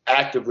know,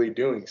 actively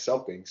doing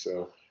something.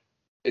 So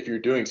if you're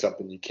doing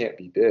something, you can't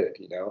be dead,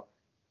 you know?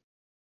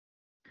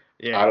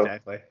 Yeah,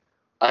 exactly.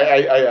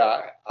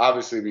 I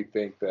obviously we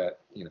think that,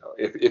 you know,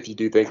 if you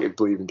do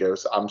believe in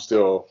ghosts, I'm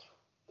still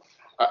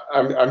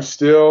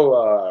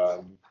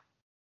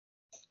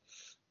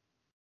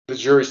the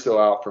jury's still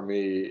out for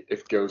me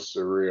if ghosts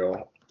are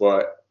real,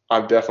 but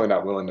I'm definitely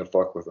not willing to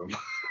fuck with them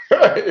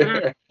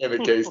in the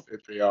case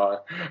that they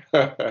are.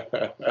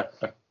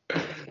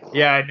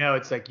 Yeah, I know.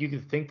 It's like you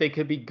could think they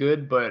could be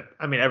good, but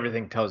I mean,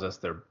 everything tells us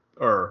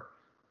or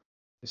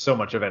so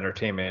much of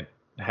entertainment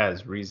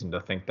has reason to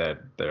think that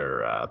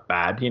they're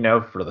bad, you know,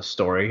 for the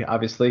story,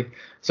 obviously.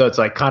 So it's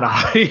like kind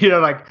of, you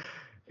know, like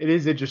it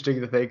is interesting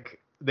to think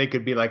they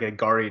could be like a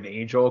guardian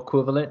angel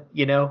equivalent,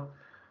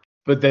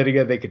 But then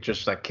again, they could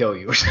just like kill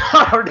you.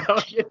 I don't know,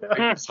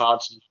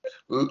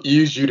 Like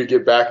use you to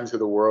get back into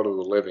the world of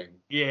the living.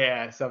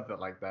 Yeah, something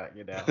like that,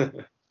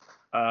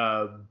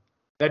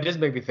 That just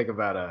made me think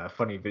about a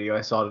funny video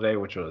I saw today,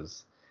 which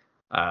was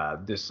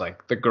this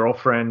like the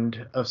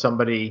girlfriend of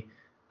somebody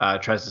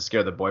tries to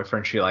scare the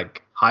boyfriend. She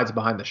like hides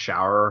behind the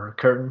shower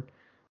curtain,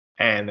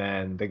 and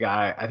then the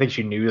guy, I think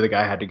she knew the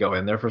guy had to go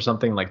in there for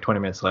something like 20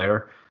 minutes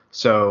later.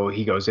 So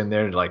he goes in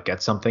there to like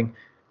get something.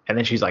 And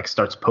then she's like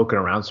starts poking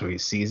around so he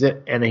sees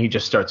it. And then he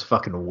just starts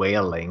fucking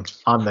wailing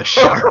on the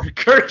shower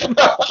curtain.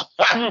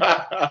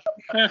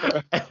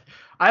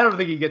 I don't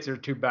think he gets her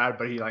too bad,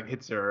 but he like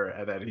hits her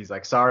and then he's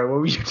like, sorry, what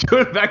were you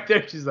doing back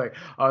there? She's like,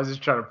 I was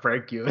just trying to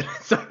prank you. And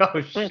it's like,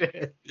 oh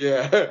shit.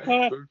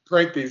 Yeah.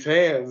 Prank these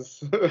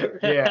hands.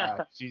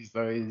 Yeah. Jeez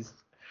Louise.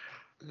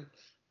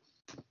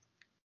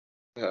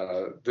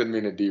 Didn't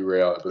mean to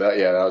derail it, but that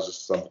was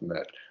just something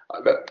that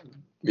I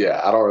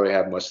don't really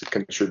have much to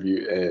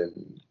contribute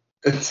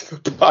into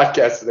the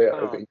podcast today.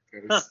 I think.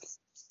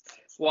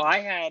 Well, I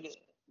had,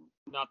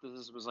 not that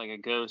this was like a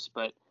ghost,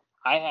 but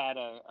I had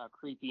a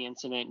creepy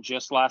incident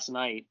just last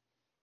night.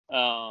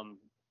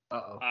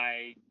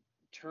 I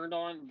turned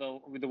on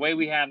the way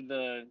we had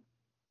to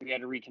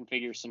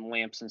reconfigure some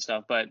lamps and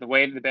stuff, but the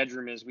way the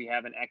bedroom is, we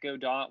have an Echo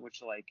Dot,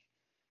 which like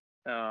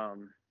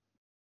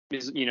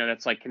is,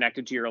 that's like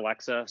connected to your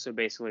Alexa. So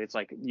basically it's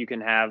like you can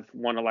have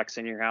one Alexa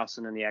in your house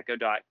and then the Echo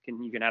Dot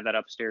you can have that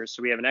upstairs.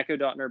 So we have an Echo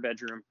Dot in our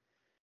bedroom.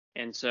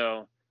 And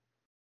so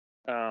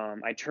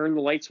I turned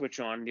the light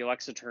switch on, the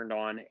Alexa turned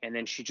on, and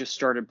then she just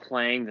started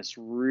playing this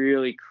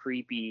really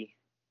creepy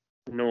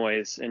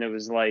noise. And it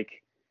was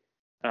like,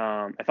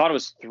 I thought it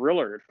was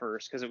Thriller at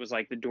first because it was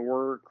like the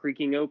door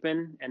creaking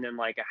open and then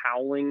like a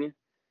howling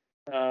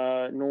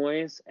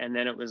noise. And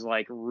then it was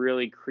like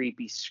really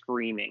creepy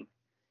screaming.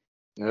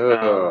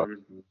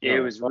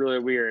 It was really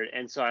weird.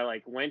 And so I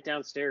like went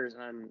downstairs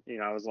and,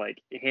 I was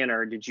like,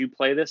 Hannah, did you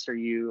play this? Are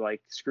you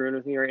like screwing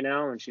with me right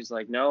now? And she's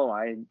like, no,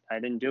 I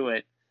didn't do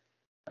it.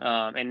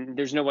 And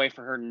there's no way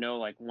for her to know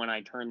like when I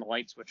turn the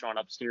light switch on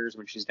upstairs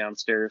when she's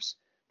downstairs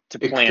to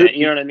plan it.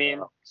 You know what I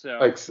mean? So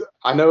like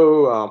I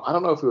know I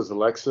don't know if it was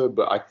Alexa,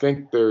 but I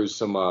think there's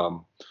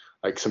some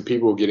like some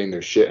people getting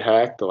their shit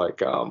hacked, like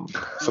some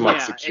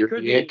like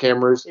security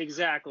cameras.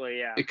 Exactly,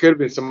 yeah. It could have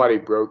been somebody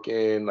broke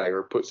in, like,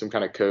 or put some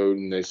kind of code,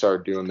 and they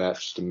started doing that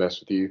just to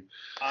mess with you.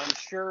 I'm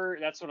sure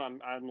that's what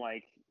I'm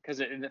like, because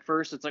at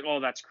first it's like,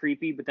 oh, that's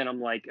creepy, but then I'm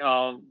like,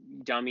 oh,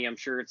 dummy, I'm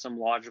sure it's some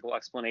logical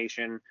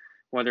explanation,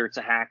 whether it's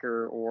a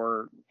hacker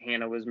or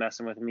Hannah was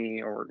messing with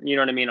me, or you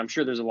know what I mean. I'm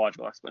sure there's a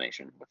logical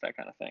explanation with that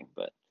kind of thing,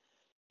 but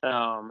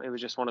it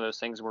was just one of those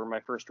things where my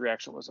first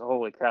reaction was,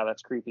 holy cow,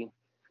 that's creepy,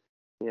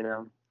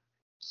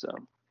 So.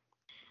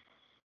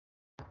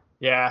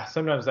 Yeah,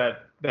 sometimes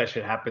that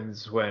shit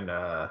happens when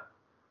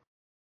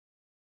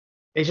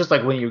it's just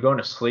like when you're going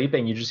to sleep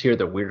and you just hear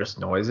the weirdest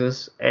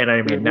noises. And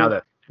I mean, now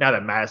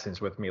that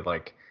Madison's with me,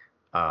 like,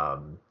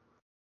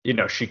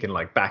 she can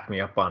like back me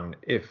up on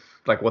if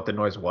like what the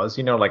noise was.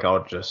 Like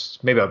I'll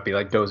be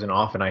like dozing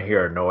off and I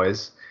hear a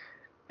noise,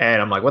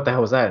 and I'm like, what the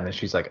hell was that? And then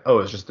she's like, oh,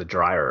 it's just the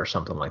dryer or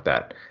something like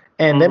that.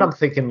 And then I'm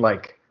thinking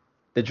like,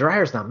 the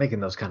dryer's not making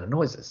those kind of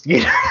noises. You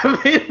know what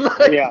I mean?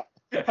 Like, yeah.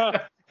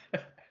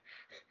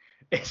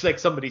 It's like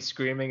somebody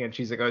screaming and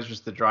she's like, oh, it's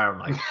just the dryer. I'm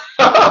like,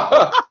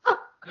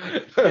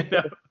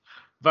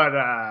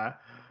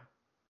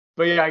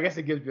 but yeah, I guess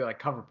it gives me like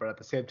comfort, but at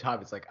the same time,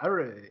 it's like,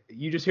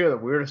 you just hear the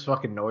weirdest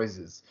fucking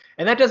noises.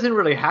 And that doesn't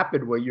really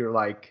happen when you're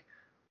like,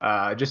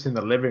 just in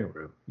the living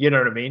room. You know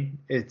what I mean?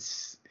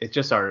 It's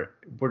just we're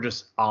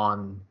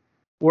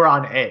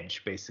on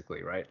edge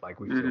basically, right?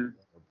 Like we feel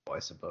vulnerable, I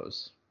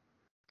suppose,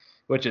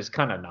 which is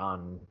kind of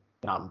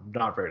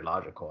not very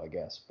logical, I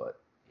guess, but.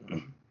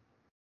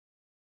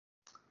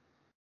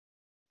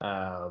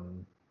 Go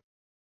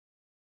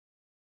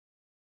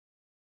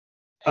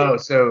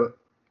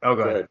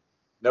ahead.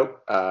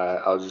 Nope.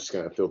 I was just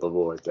gonna fill the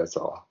void. That's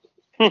all.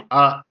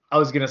 I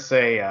was gonna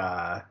say,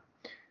 yeah,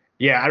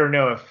 I don't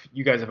know if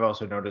you guys have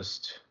also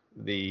noticed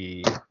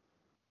the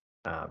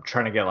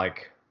trying to get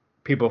like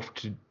people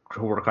to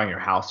work on your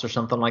house or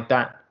something like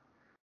that.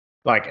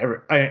 Like,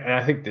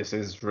 I think this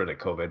is really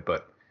COVID,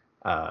 but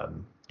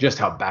just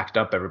how backed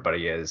up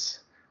everybody is.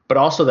 But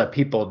also that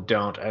people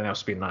don't. I know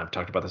Speed and I have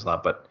talked about this a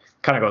lot, but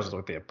kind of goes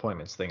with the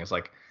appointments thing. Is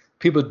like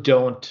people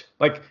don't,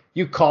 like,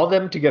 you call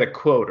them to get a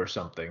quote or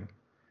something,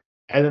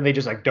 and then they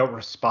just like don't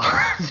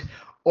respond,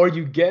 or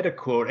you get a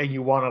quote and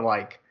you want to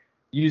like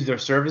use their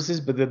services,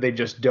 but then they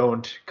just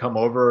don't come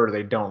over, or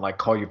they don't like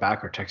call you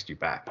back or text you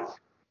back.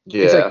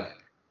 Yeah. It's like,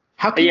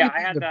 how can you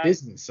be in the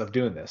business of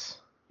doing this?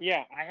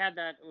 Yeah, I had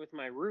that with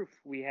my roof.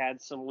 We had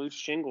some loose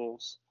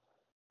shingles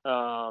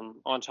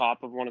on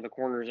top of one of the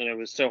corners, and it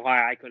was so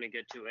high I couldn't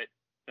get to it.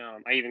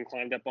 I even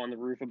climbed up on the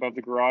roof above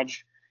the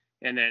garage,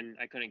 and then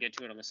I couldn't get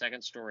to it on the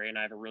second story, and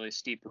I have a really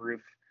steep roof.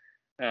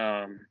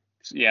 So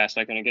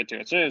I couldn't get to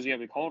it. So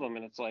we called them,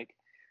 and it's like,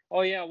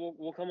 oh yeah,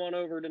 we'll come on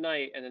over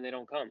tonight, and then they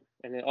don't come.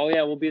 And then, oh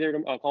yeah, we'll be there.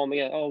 I'll call them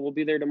again. Oh, we'll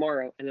be there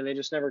tomorrow, and then they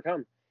just never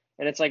come.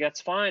 And it's like,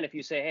 that's fine if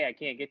you say, hey, I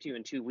can't get to you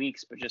in 2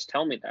 weeks, but just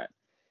tell me that.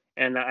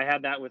 And I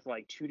had that with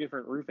like 2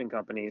 different roofing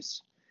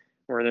companies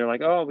where they're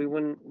like, oh,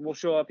 we'll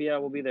show up, yeah,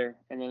 we'll be there,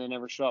 and then they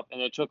never show up.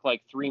 And it took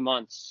like 3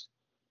 months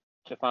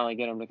to finally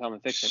get them to come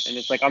and fix it. And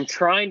it's like, I'm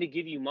trying to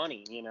give you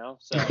money,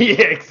 So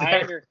Yeah,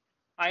 exactly.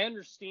 I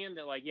understand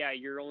that, like, yeah,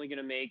 you're only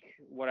gonna make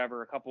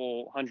whatever, a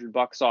couple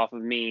 $100 off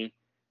of me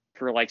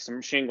for like some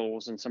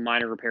shingles and some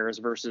minor repairs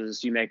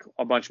versus you make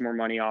a bunch more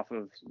money off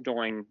of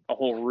doing a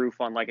whole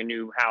roof on like a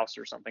new house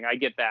or something. I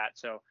get that.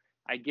 So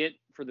I get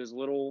for those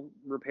little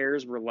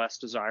repairs were less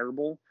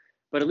desirable,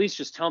 but at least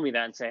just tell me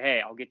that and say,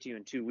 hey, I'll get to you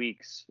in 2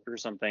 weeks or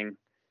something.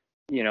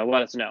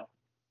 Let us know.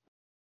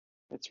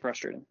 It's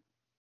frustrating.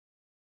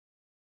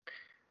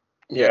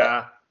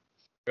 Yeah.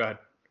 Go ahead.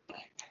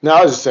 No,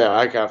 I was just saying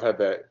I kind of had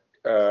that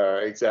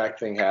exact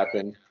thing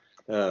happen,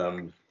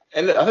 and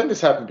I think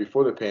this happened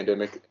before the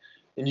pandemic,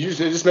 and it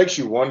just makes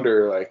you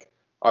wonder, like,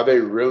 are they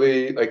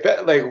really like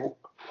that? Like,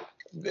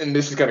 and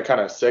this is going to kind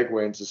of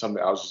segue into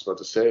something I was just about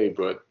to say,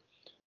 but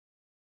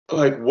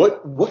like,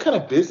 what kind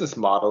of business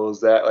model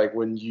is that? Like,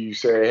 when you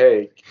say,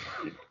 hey,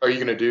 are you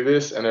going to do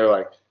this? And they're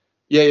like,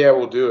 yeah,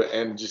 we'll do it,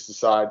 and just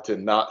decide to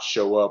not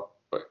show up.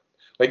 But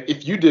like,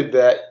 if you did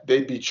that,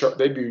 they'd be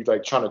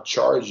like trying to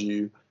charge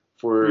you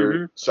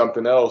for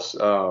something else.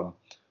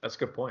 That's a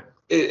good point.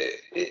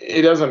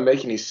 It doesn't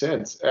make any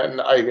sense,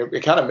 and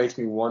it kind of makes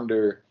me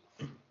wonder,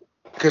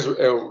 because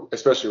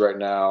especially right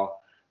now,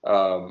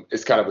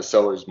 it's kind of a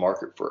seller's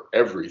market for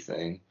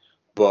everything,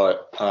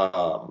 but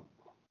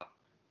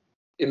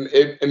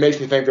it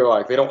makes me think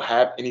they don't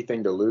have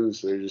anything to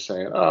lose. So they're just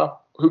saying, oh,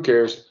 who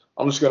cares?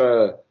 I'm just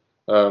gonna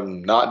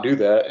not do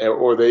that,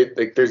 or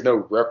there's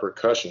no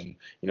repercussion.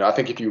 I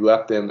think if you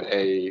left them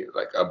a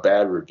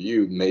bad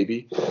review,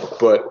 maybe,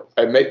 but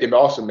it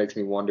also makes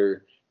me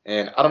wonder.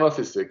 And I don't know if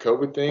it's the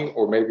COVID thing,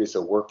 or maybe it's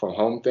a work from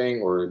home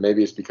thing, or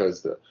maybe it's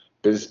because the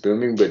business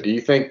booming. But do you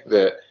think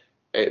that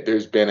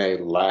there's been an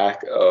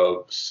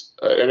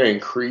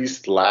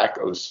increased lack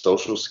of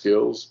social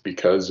skills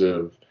because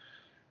of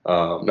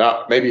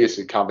not maybe it's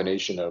a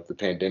combination of the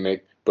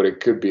pandemic, but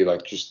it could be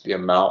like just the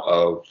amount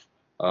of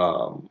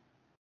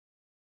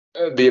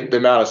the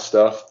amount of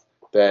stuff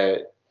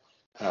that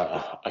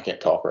I can't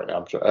talk right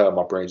now.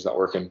 My brain's not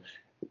working.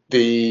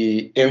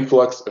 The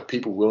influx of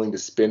people willing to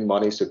spend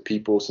money, so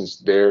people, since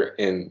they're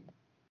in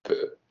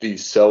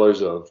these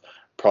sellers of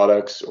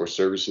products or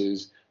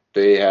services,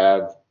 they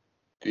have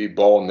the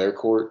ball in their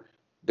court.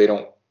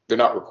 They're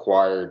not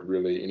required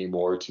really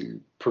anymore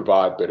to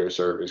provide better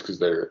service because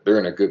they're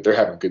having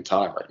a good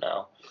time right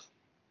now.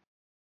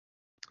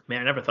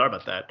 Man, I never thought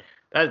about that.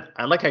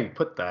 I like how you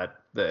put that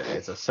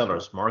it's a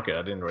seller's market.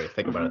 I didn't really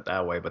think about it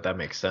that way, but that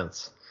makes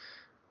sense.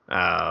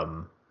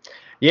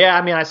 Yeah,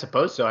 I mean, I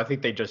suppose so. I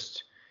think they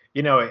just,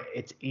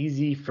 it's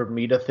easy for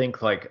me to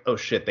think like, oh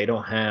shit,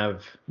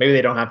 maybe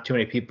they don't have too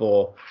many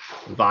people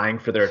vying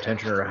for their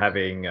attention or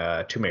having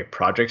too many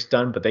projects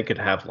done, but they could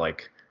have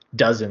like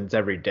dozens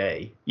every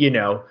day,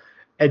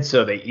 and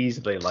so they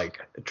easily like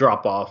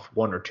drop off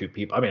one or two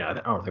people. I mean, I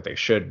don't think they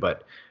should,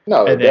 but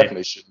no, they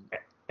definitely shouldn't.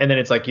 And then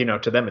it's like,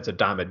 to them it's a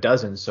dime a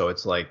dozen, so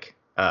it's like,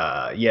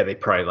 yeah, they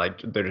probably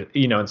like they're,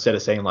 instead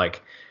of saying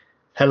like,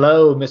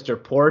 hello,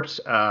 Mr. Port,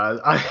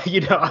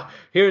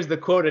 here's the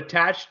quote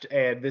attached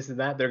and this and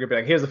that, they're gonna be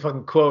like, here's the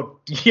fucking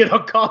quote,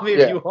 call me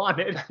if you want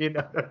it,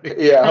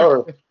 Yeah,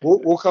 or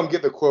we'll come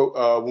get the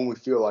quote when we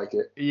feel like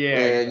it. Yeah,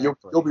 and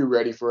exactly. You'll be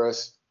ready for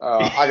us.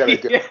 I gotta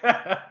go.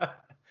 Yeah.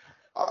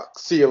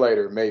 See you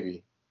later,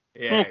 maybe.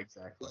 Yeah,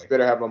 exactly. You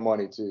better have my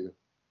money too.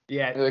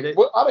 Yeah. Like,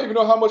 well, I don't even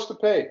know how much to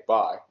pay.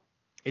 Bye.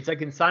 It's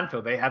like in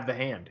Seinfeld, they have the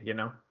hand,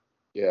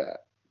 Yeah,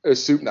 a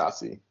soup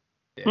Nazi.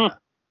 Yeah.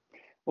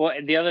 Well,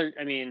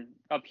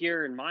 up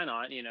here in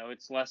Minot,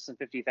 it's less than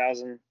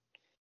 50,000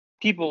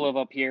 people live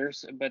up here,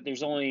 but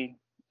there's only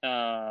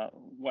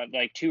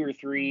like 2 or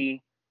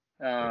 3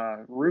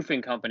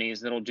 roofing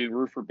companies that'll do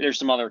roof. There's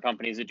some other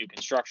companies that do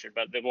construction,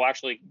 but they will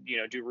actually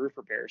do roof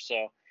repairs.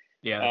 So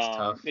yeah, that's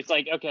tough. It's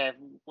like, okay,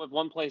 if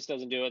one place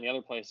doesn't do it and the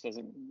other place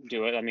doesn't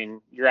do it, I mean,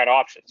 you're out of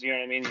options. You know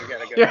what I mean? You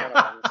got to go to one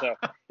of them. So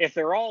if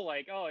they're all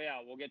like, oh yeah,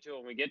 we'll get to it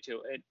when we get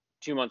to it,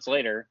 2 months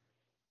later,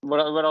 what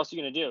else are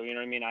you gonna do? You know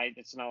what I mean?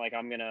 It's not like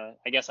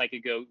I guess I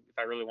could go if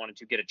I really wanted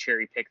to get a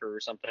cherry picker or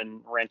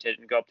something, rent it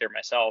and go up there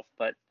myself.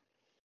 But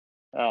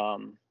I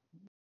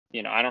don't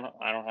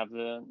have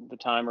the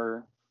time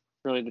or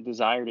really the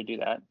desire to do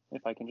that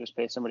if I can just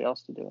pay somebody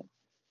else to do it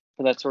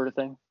for that sort of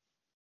thing.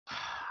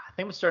 I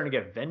think I'm starting to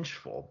get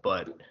vengeful,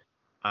 but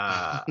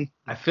I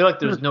feel like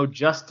there's no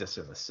justice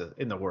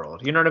in the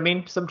world. You know what I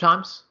mean?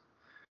 Sometimes.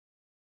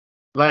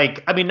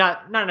 Like, I mean,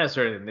 not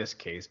necessarily in this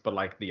case, but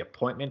like the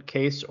appointment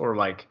case, or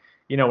like,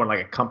 when like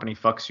a company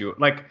fucks you,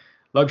 like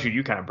luxury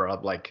you kind of brought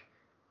up, like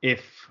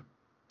if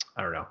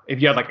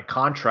you had like a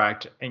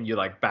contract and you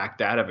like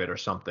backed out of it or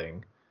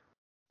something,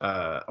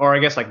 or I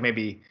guess like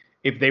maybe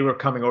if they were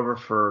coming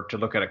over to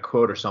look at a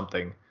quote or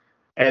something,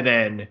 and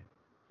then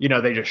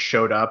they just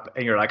showed up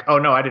and you're like, oh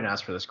no, I didn't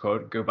ask for this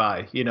quote.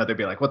 Goodbye. They'd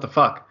be like, what the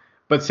fuck?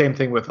 But same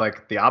thing with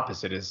like the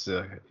opposite is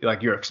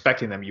like you're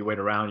expecting them, you wait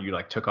around, you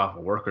like took off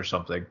of work or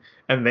something,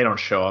 and they don't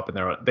show up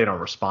and they don't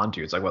respond to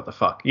you. It's like what the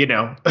fuck,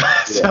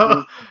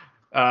 So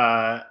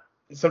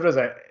sometimes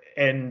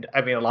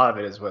I mean a lot of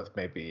it is with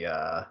maybe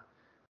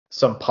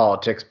some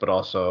politics, but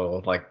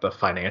also like the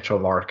financial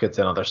markets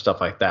and other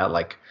stuff like that.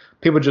 Like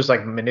people just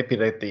like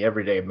manipulate the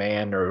everyday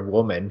man or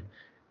woman,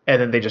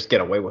 and then they just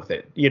get away with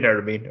it. You know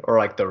what I mean? Or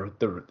like the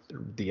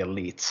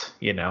elites.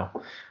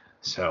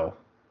 So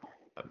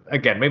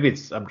again, maybe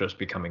I'm just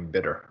becoming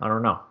bitter. I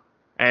don't know.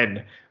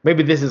 And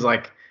maybe this is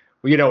like,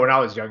 when I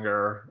was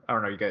younger, I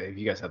don't know, if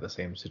you guys had the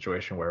same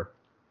situation where,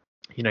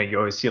 you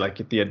always see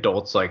like the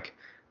adults like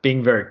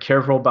being very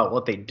careful about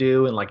what they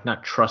do and like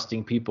not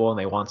trusting people and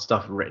they want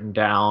stuff written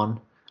down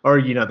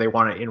or, they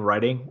want it in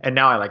writing. And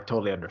now I like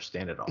totally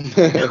understand it all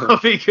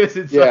because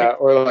it's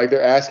or like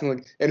they're asking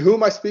like, and who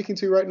am I speaking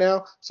to right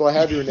now? So I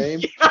have your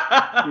name.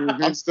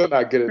 I'm still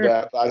not good at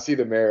that, but I see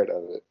the merit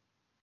of it.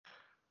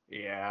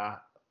 Yeah.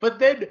 But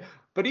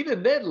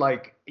even then,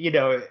 like,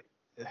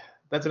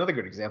 that's another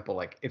good example.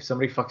 Like if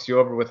somebody fucks you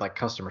over with like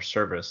customer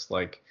service,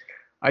 like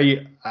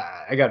I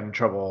got in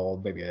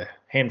trouble maybe a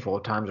handful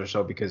of times or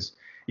so because,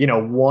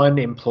 one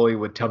employee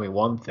would tell me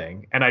one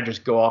thing and I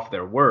just go off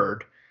their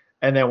word.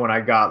 And then when I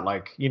got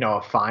like,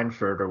 a fine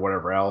for it or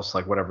whatever else,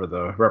 like whatever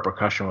the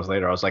repercussion was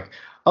later, I was like,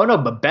 oh no,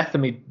 but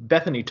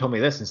Bethany told me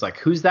this. And it's like,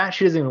 who's that?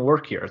 She doesn't even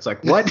work here. It's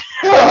like, what?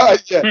 Yeah,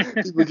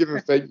 people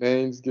giving fake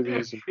names, giving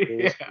you some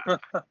yeah.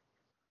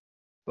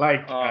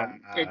 Like, go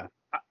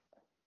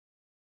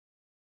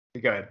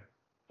ahead.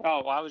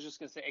 Oh, well, I was just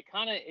gonna say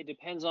it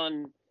depends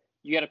on,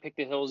 you got to pick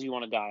the hills you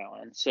want to die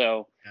on.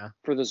 So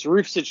for this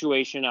roof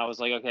situation, I was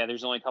like, okay,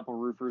 there's only a couple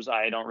roofers.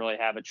 I don't really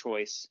have a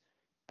choice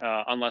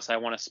unless I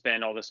want to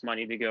spend all this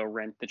money to go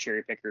rent the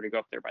cherry picker to go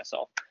up there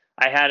myself.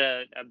 I had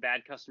a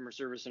bad customer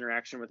service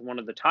interaction with one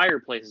of the tire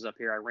places up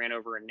here. I ran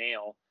over a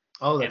nail.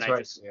 Oh, that's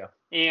right.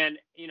 And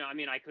I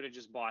mean, I could have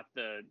just bought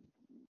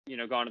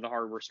gone to the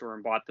hardware store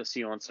and bought the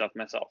seal and stuff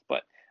myself.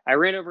 But I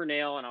ran over a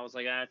nail and I was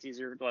like, it's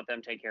easier to let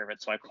them take care of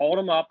it. So I called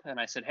them up and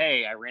I said,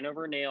 hey, I ran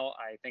over a nail.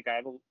 I think I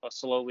have a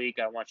slow leak.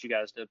 I want you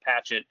guys to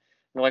patch it. And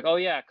they're like, oh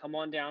yeah, come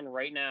on down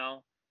right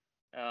now.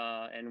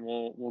 And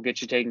we'll get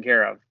you taken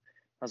care of.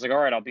 I was like, all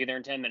right, I'll be there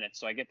in 10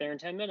 minutes. So I get there in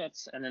 10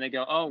 minutes and then they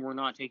go, oh, we're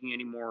not taking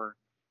any more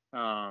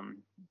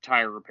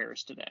tire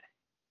repairs today.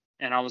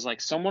 And I was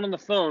like, someone on the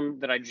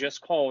phone that I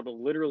just called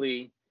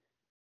literally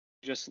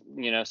just,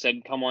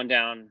 said, come on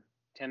down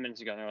 10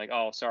 minutes ago. And they're like,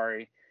 oh,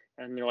 sorry.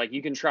 And they're like,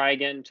 you can try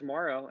again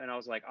tomorrow. And I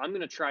was like, I'm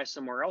going to try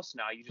somewhere else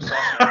now. You just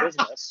lost my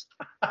business.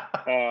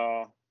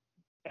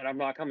 And I'm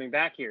not coming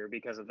back here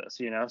because of this,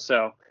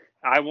 So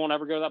I won't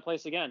ever go to that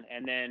place again.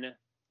 And then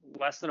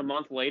less than a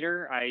month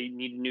later, I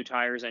needed new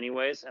tires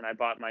anyways. And I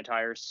bought my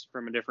tires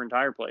from a different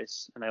tire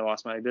place. And I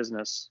lost my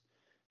business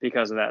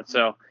because of that.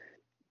 So,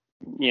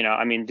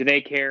 I mean, do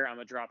they care? I'm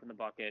a drop in the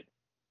bucket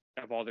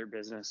of all their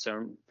business.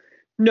 So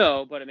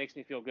no, but it makes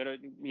me feel good,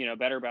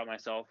 better about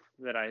myself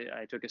that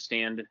I took a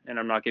stand and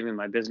I'm not giving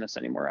my business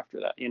anymore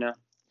after that,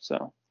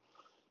 So.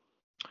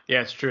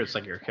 Yeah, it's true. It's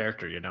like your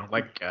character,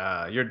 like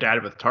your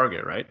dad with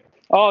Target, right?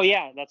 Oh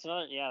yeah, that's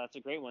a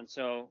great one.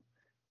 So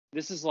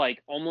this is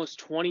like almost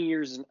 20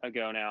 years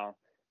ago now.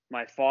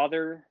 My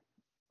father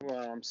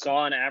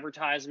saw an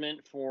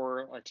advertisement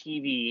for a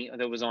TV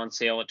that was on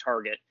sale at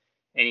Target,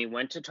 and he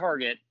went to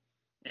Target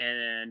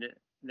and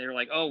they're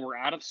like, oh, we're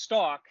out of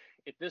stock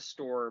at this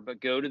store, but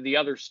go to the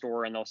other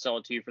store and they'll sell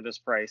it to you for this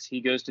price.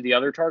 He goes to the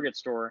other Target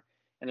store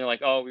and they're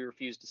like, oh, we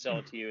refuse to sell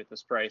it to you at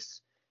this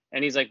price.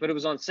 And he's like, but it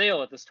was on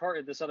sale at this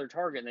other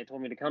Target, and they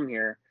told me to come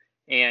here,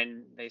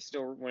 and they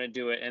still want to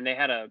do it. And they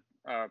had a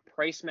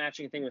price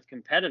matching thing with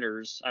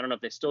competitors. I don't know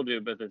if they still do,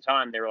 but at the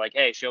time they were like,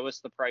 hey, show us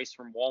the price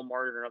from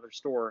Walmart or another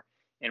store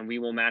and we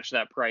will match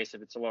that price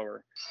if it's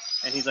lower.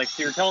 And he's like,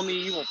 so you're telling me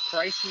you will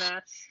price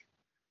match?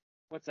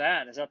 What's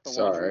that? Is that the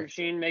laundry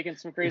machine making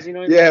some crazy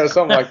noise? Yeah,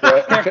 something like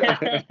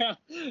that.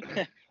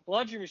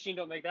 Laundry machine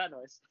don't make that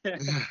noise.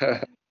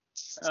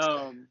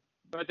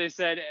 But they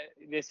said,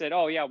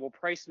 oh yeah, we'll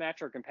price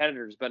match our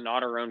competitors, but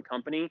not our own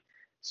company.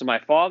 So my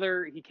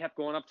father, he kept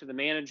going up to the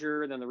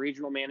manager, then the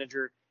regional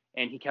manager,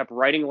 and he kept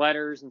writing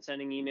letters and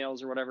sending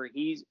emails or whatever.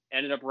 He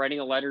ended up writing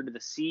a letter to the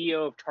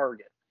CEO of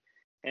Target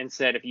and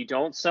said, if you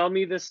don't sell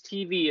me this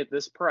TV at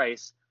this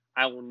price,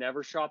 I will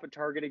never shop at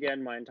Target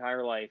again my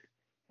entire life.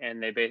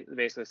 And they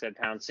basically said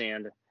pound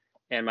sand.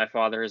 And my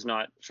father has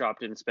not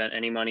shopped and spent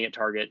any money at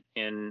Target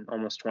in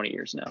almost 20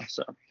 years now.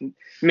 So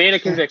man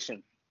of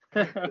conviction.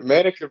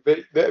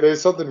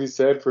 There's something to be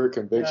said for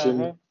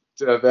conviction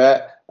to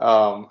that.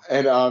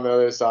 And on the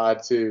other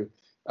side too,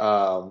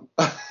 I'm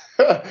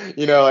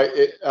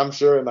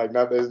sure like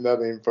there's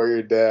nothing for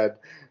your dad.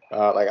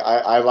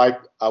 I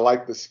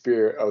like the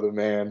spirit of the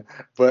man,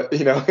 but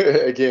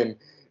again,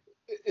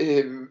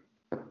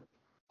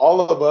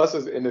 all of us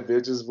as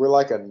individuals, we're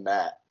like a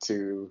gnat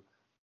to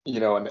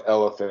an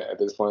elephant at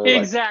this point.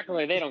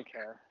 Exactly. They don't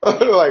care.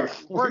 Like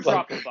We're like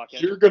dropping the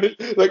bucket. you're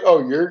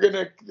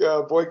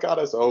gonna boycott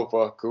us. Oh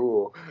fuck,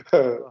 cool.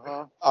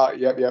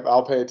 Yep.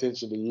 I'll pay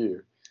attention to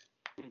you.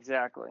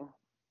 Exactly.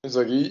 It's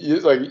like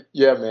it's like,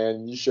 yeah,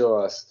 man. You show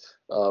us.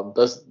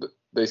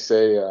 They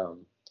say.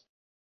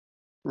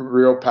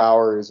 Real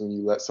power is when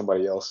you let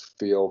somebody else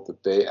feel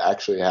that they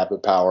actually have the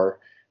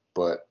power,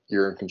 but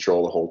you're in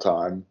control the whole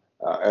time.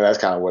 And that's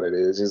kind of what it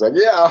is. He's like,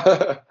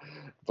 yeah,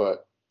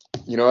 but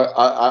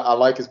I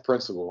like his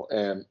principle,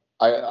 and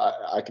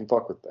I can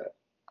fuck with that.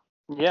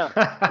 Yeah.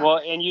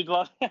 Well, and you'd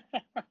love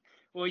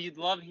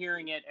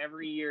hearing it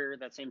every year,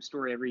 that same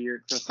story every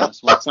year at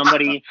Christmas, when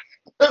somebody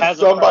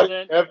has a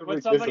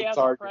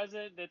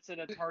present that's in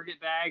a Target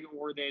bag,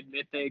 or they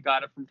admit they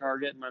got it from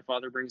Target, and my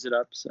father brings it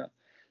up. So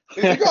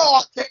he's like,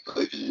 oh, I can't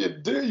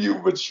believe you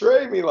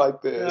betray me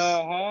like this.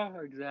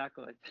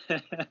 Exactly.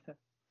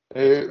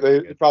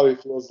 He probably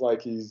feels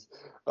like he's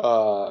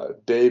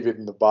David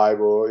in the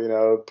Bible,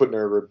 putting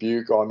a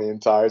rebuke on the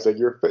entire. It's like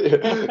your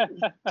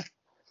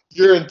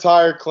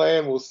entire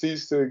clan will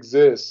cease to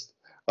exist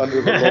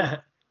under the law.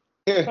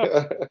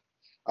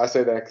 I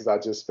say that because I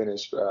just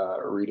finished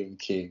reading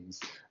Kings,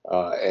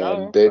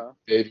 and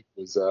David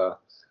was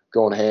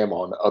going ham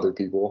on other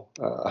people.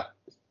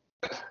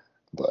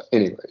 But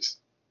anyways.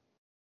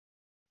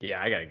 Yeah,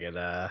 I gotta get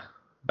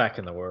back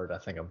in the Word. I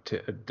think I'm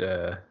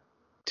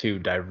too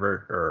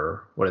divert,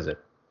 or what is it?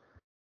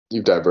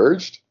 You've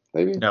diverged,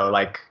 maybe? No,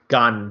 like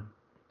gone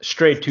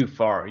straight too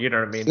far. You know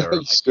what I mean? Or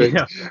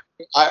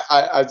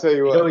I tell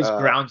you what, it always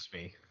grounds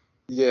me.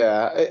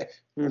 Yeah.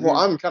 Well,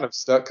 I'm kind of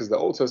stuck because the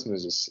Old Testament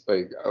is just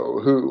like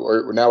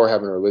now we're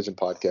having a religion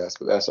podcast,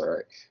 but that's all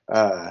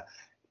right.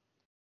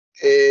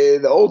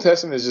 The Old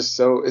Testament is just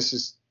it's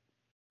just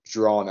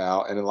drawn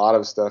out, and a lot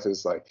of stuff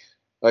is like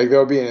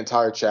there'll be an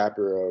entire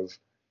chapter of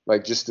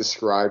like just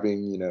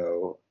describing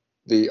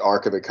the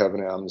Ark of the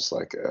Covenant. I'm just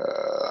like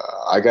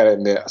I gotta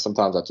admit,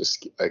 sometimes I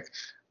just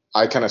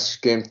I kind of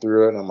skim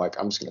through it, and I'm like,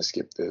 I'm just gonna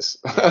skip this.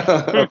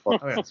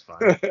 That's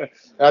fine.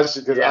 That's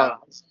just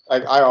because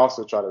I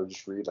also try to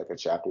just read like a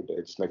chapter a day,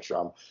 just make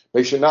sure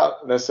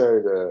not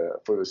necessarily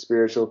for the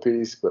spiritual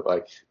piece, but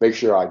like make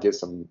sure I get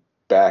some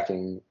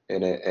backing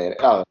in it, and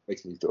I don't know, it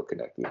makes me feel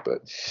connected.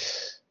 But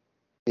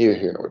neither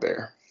here nor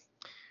there.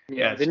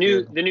 Yeah, the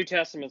New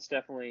Testament's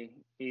definitely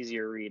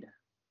easier read.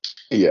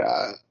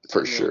 Yeah,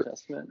 for sure. Old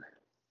Testament.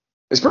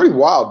 It's pretty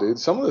wild, dude.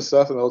 Some of the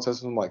stuff in the Old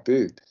Testament, I'm like,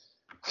 dude,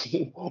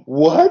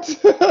 what?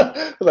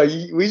 Like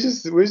we're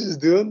just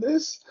doing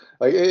this?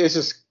 Like it's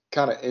just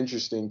kind of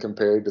interesting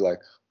compared to like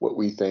what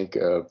we think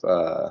of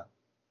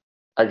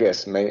I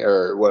guess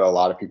or what a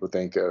lot of people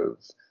think of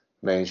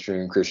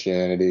mainstream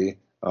Christianity,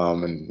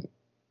 and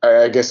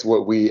I guess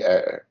what we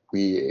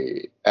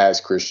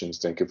as Christians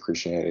think of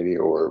Christianity,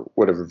 or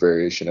whatever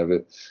variation of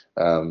it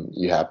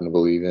you happen to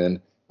believe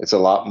in. It's a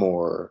lot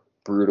more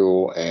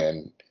brutal,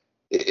 and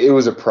it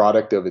was a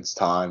product of its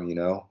time,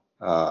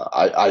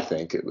 I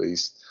think, at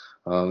least.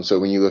 So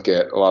when you look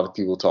at, a lot of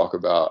people talk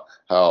about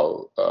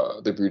how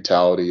the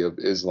brutality of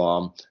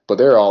Islam, but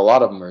there are a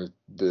lot of them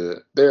a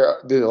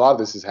lot of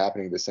this is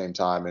happening at the same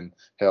time, and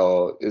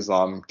hell,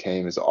 Islam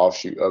came as an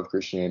offshoot of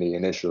Christianity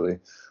initially.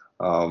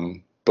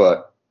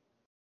 But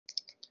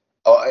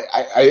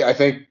I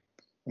think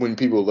when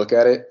people look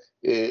at it,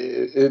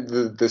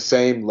 the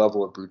same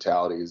level of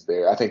brutality is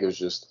there. I think it was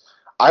just,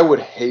 I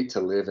would hate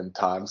to live in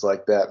times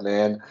like that,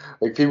 man.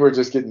 Like people are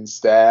just getting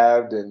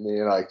stabbed, and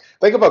like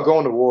think about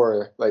going to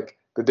war. Like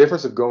the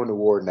difference of going to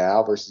war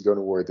now versus going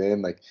to war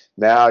then. Like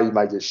now you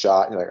might get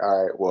shot, and you're like,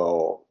 all right,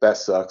 well that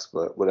sucks,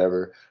 but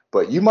whatever.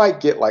 But you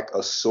might get like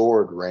a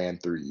sword ran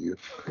through you.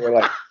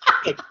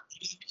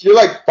 You're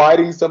like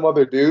fighting some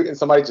other dude, and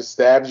somebody just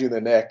stabs you in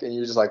the neck, and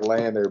you're just like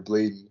laying there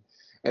bleeding.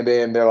 And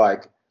then they're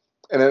like,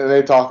 and then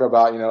they talk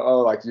about,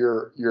 like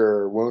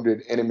your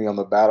wounded enemy on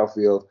the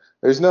battlefield.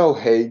 There's no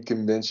Hague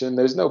Convention.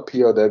 There's no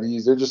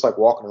POWs. They're just like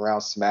walking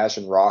around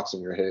smashing rocks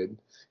in your head.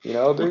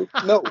 Dude.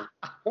 No,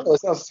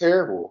 it sounds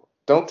terrible.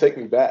 Don't take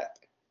me back.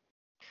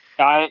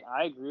 I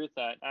agree with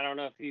that. I don't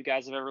know if you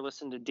guys have ever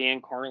listened to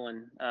Dan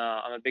Carlin.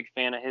 I'm a big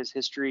fan of his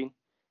history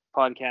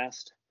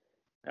podcast.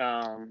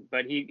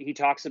 But he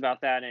talks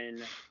about that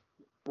in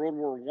World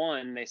War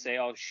I. They say,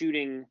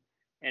 shooting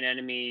an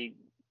enemy,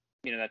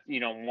 that you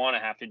don't want to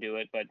have to do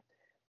it, but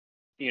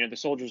the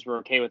soldiers were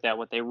okay with that.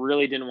 What they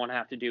really didn't want to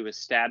have to do is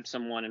stab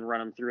someone and run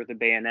them through with a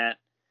bayonet.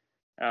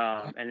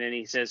 And then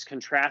he says,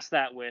 contrast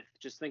that with,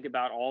 just think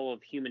about all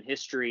of human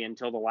history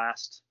until the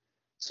last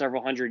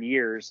several hundred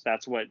years.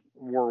 That's what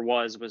war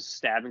was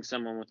stabbing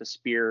someone with a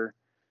spear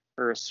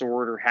or a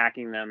sword, or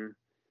hacking them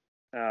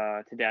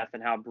to death,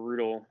 and how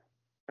brutal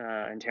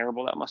and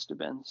terrible that must have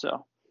been.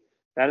 So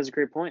that is a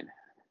great point.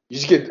 You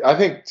just get, I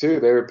think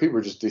too, people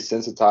are just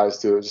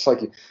desensitized to it.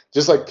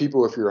 Just like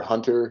people, if you're a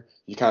hunter,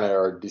 you kind of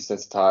are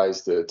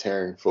desensitized to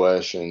tearing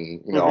flesh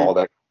and all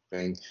that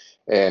thing.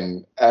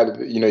 And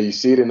you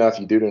see it enough,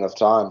 you do it enough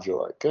times, you're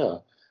like, yeah,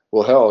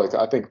 well, hell, like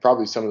I think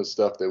probably some of the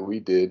stuff that we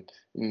did,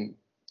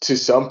 to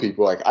some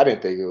people, like I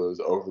didn't think it was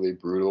overly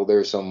brutal.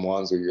 There's some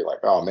ones where you're like,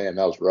 oh man,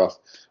 that was rough.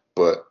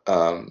 But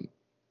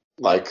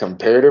like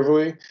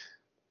comparatively,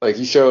 like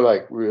you show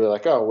like we were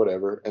like, oh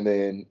whatever, and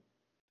then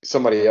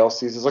somebody else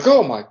sees it's like,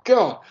 oh my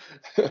god,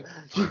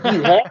 you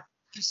have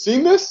you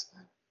seen this?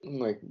 I'm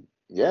like,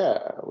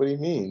 yeah. What do you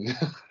mean?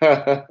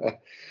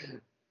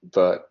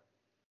 But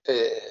uh,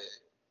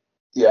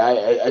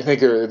 yeah, I think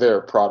they're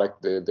a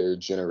product. They're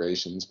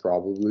generations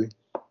probably.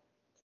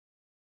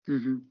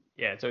 Mm-hmm.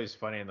 Yeah, it's always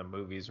funny in the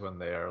movies when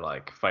they're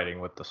like fighting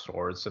with the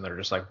swords and they're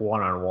just like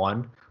one on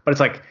one. But it's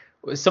like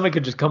somebody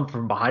could just come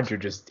from behind you,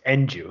 just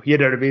end you. You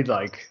know what I mean?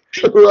 Like,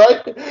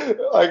 Right?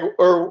 Like,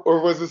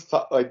 or was this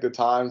like the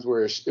times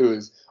where it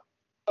was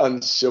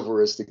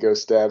unchivalrous to go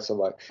stab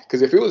somebody?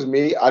 Because if it was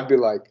me, I'd be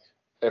like,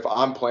 if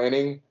I'm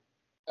planning,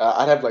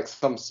 I'd have like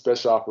some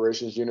special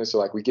operations unit. So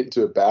like we get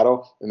into a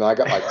battle, and then I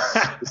got like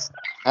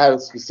I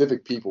have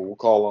specific people. We'll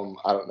call them,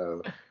 I don't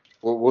know.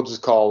 We'll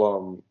just call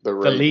them the the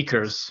Ravens.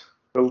 leakers.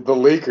 The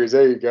leakers.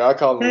 There you go. I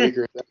call them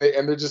leakers,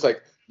 and they're just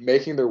like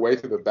making their way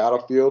through the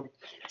battlefield,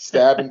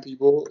 stabbing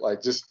people,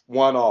 like just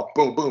one off,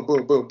 boom, boom,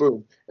 boom, boom,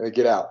 boom, and they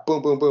get out,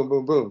 boom, boom, boom,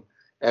 boom, boom,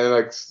 and then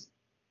like,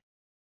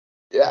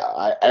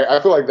 yeah, I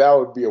feel like that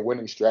would be a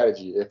winning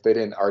strategy if they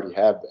didn't already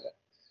have that.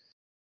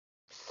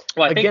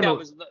 Well, I think Again,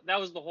 that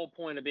was the whole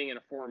point of being in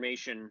a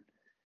formation.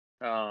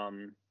 I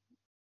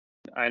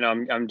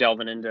know I'm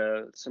delving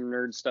into some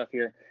nerd stuff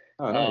here.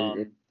 Oh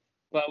no,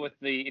 But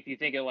if you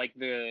think of like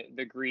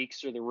the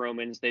Greeks or the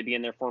Romans, they'd be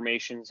in their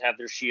formations, have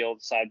their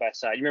shields side by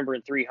side. You remember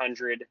in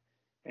 300,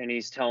 and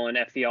he's telling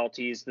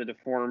Ephialtes, the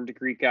deformed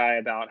Greek guy,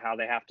 about how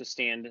they have to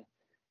stand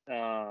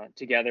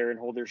together and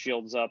hold their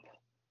shields up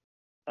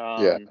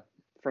yeah.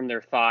 from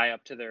their thigh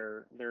up to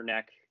their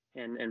neck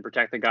and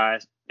protect the guy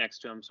next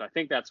to him. So I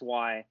think that's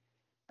why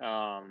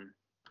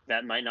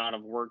that might not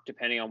have worked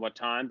depending on what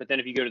time. But then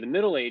if you go to the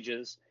Middle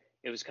Ages,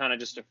 it was kind of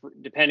just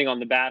depending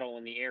on the battle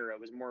and the era, it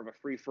was more of a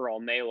free for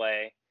all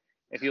melee.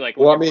 If you like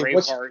look at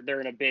Braveheart,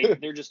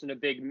 they're just in a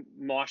big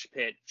mosh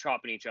pit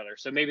chopping each other.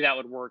 So maybe that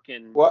would work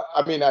in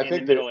I think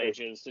the Middle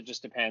Ages. It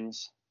just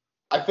depends.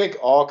 I think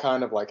all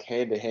kind of like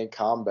hand to hand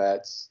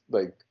combats,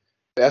 like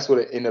that's what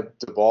it ended up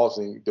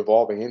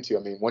devolving into.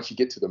 I mean, once you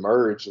get to the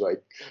merge,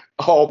 like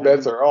all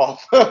bets are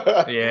off.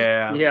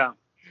 yeah. Yeah.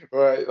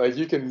 Right, like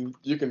you can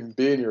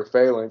be in your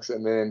phalanx,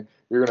 and then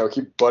you're gonna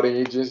keep butting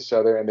each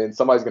other, and then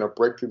somebody's gonna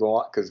break through the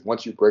line. Because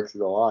once you break through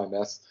the line,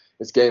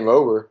 it's game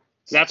over.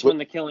 That's when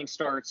the killing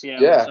starts.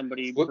 Yeah, yeah, when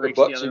somebody split breaks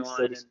the the other cheeks, so line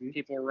to and speak.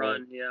 people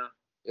run. Yeah.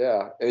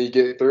 Yeah, and you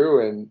get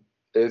through, and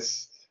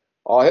it's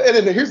all. And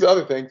then here's the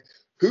other thing: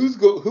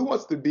 who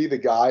wants to be the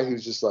guy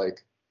who's just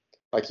like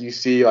you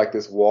see like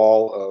this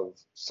wall of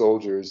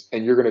soldiers,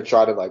 and you're gonna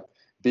try to like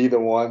be the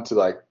one to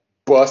like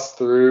bust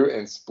through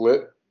and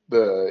split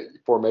the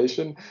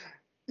formation.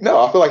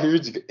 No, I feel like you're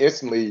just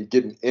instantly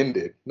getting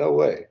ended. No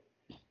way.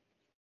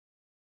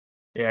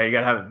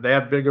 Yeah, they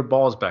have bigger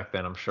balls back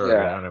then, I'm sure.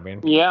 Yeah. You know what I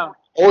mean? Yeah.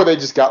 Or they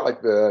just got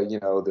like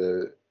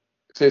the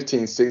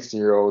 15,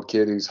 16-year-old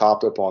kid who's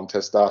hopped up on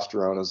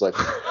testosterone and is like,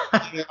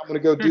 yeah, I'm going to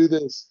go do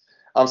this.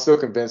 I'm still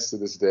convinced to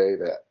this day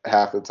that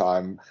half the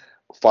time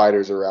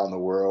fighters around the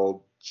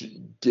world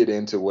get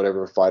into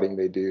whatever fighting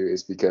they do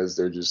is because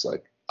they're just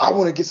like, I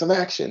want to get some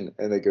action,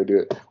 and they go do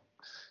it.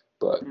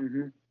 But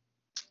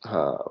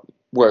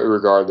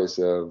regardless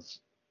of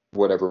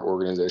whatever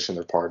organization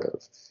they're part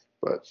of.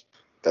 But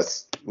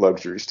that's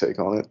Luxury's take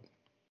on it.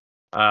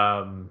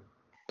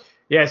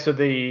 Yeah, so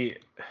I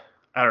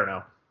don't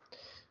know,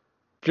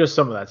 just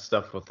some of that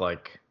stuff with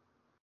like,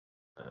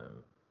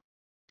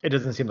 it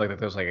doesn't seem like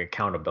there's like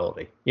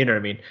accountability. You know what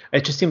I mean?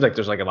 It just seems like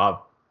there's like a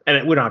lot,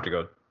 and we don't have to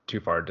go too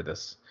far into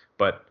this,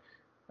 but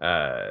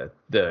it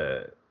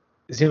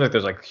seems like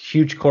there's like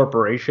huge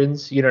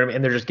corporations, you know what I mean?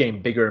 And they're just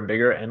getting bigger and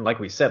bigger, and like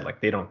we said,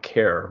 like they don't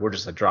care. We're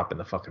just a drop in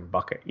the fucking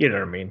bucket. You know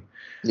what I mean?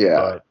 Yeah.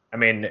 But I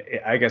mean,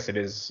 I guess it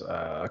is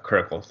a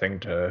critical thing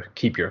to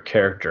keep your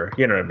character.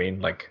 You know what I mean?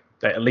 Like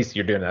at least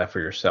you're doing that for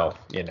yourself,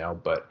 you know.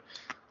 But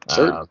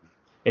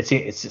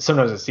it's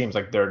sometimes it seems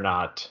like they're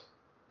not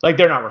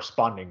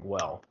responding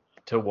well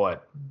to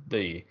what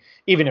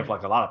even if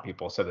like a lot of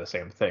people said the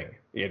same thing,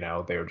 you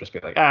know, they would just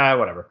be like,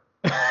 whatever.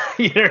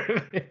 You know what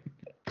I mean?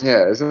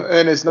 Yeah,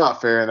 and it's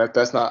not fair, and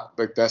that's not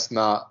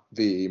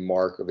the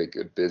mark of a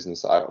good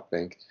business, I don't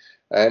think.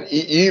 And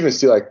you even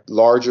see like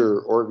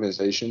larger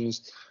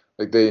organizations,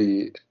 like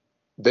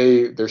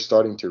they're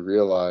starting to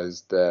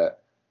realize that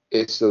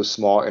it's those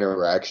small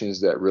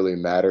interactions that really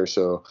matter.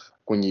 So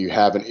when you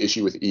have an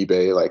issue with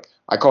eBay, like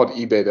I called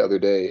eBay the other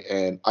day,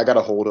 and I got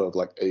a hold of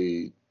like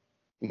a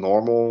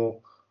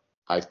normal,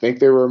 I think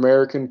they were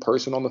American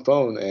person on the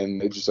phone, and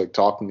they just like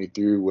talking me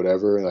through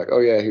whatever, and like, oh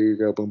yeah, here you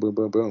go, boom, boom,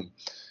 boom, boom.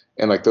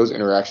 And like those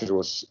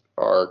interactions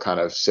are kind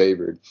of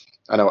savored.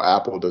 I know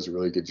Apple does a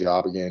really good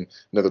job. Again,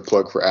 another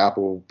plug for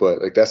Apple,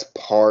 but like that's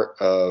part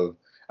of.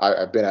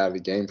 I've been out of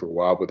the game for a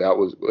while, but that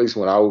was at least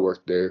when I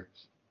worked there.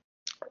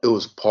 It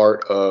was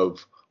part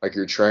of like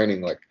your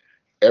training. Like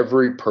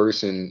every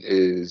person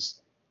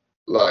is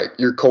like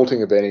you're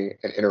cultivating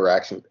an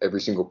interaction with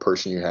every single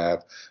person you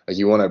have. Like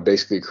you want to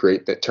basically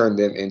turn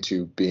them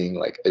into being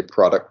like a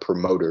product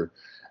promoter.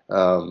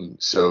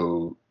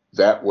 So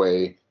that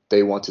way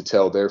they want to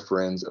tell their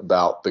friends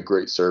about the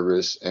great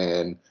service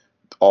and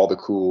all the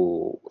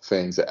cool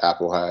things that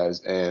Apple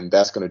has, and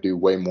that's going to do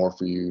way more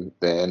for you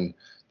than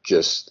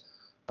just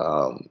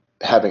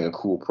having a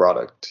cool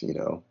product, you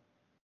know.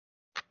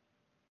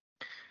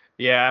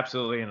 Yeah,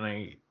 absolutely.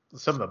 And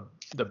some of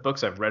the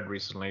books I've read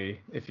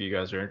recently, if you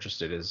guys are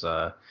interested, is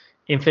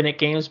Infinite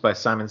Games by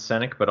Simon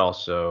Sinek, but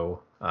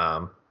also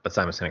but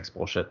Simon Sinek's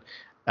bullshit.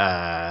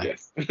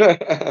 Yes.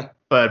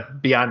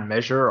 But Beyond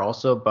Measure,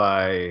 also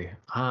by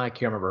I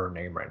can't remember her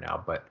name right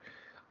now, but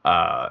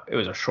it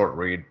was a short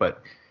read,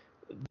 but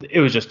it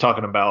was just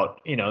talking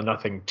about,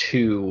 nothing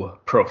too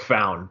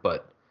profound,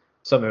 but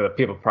something that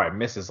people probably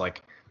miss is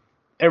like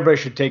everybody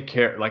should take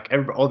care, like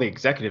all the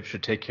executives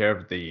should take care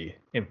of the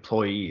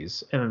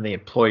employees, and then the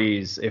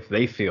employees, if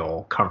they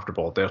feel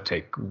comfortable, they'll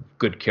take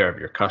good care of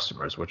your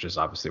customers, which is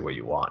obviously what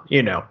you want.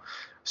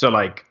 So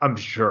like I'm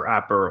sure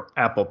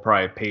Apple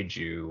probably paid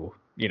you,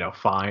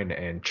 fine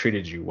and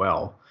treated you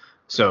well.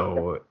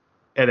 So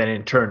and then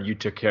in turn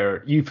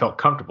you felt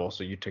comfortable,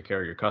 so you took care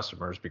of your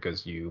customers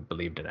because you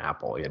believed in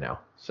Apple.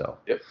 So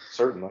Yep,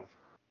 certainly.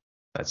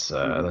 that's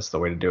the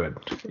way to do it.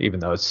 Even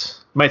though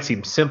might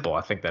seem simple,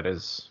 I think that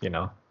is,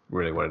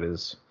 really what it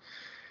is.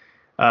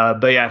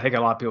 But yeah, I think a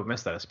lot of people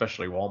miss that,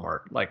 especially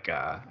Walmart. Like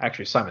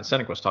actually Simon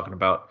Sinek was talking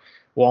about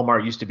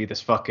Walmart used to be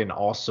this fucking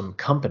awesome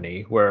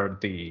company where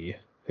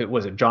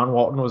John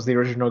Walton was the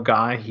original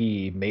guy.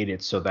 He made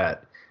it so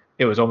that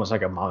it was almost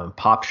like a mom and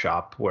pop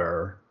shop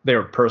where they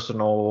were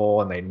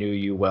personal and they knew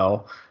you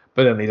well.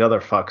 But then these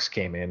other fucks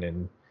came in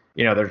and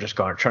they're just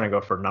trying to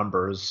go for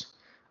numbers,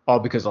 all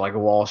because of like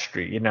Wall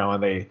Street,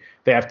 and they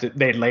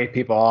lay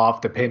people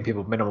off, they're paying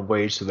people minimum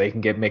wage so they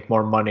can make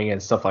more money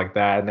and stuff like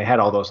that. And they had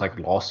all those like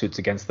lawsuits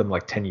against them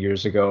like 10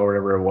 years ago or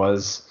whatever it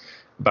was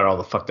about all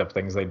the fucked up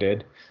things they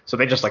did. So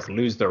they just like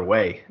lose their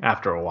way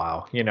after a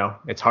while.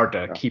 It's hard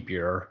to keep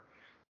your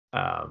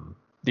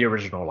the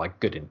original like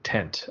good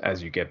intent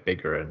as you get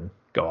bigger and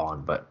go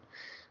on. But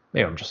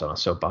maybe I'm just on a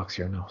soapbox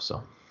here now.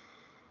 So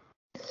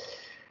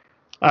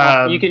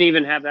you can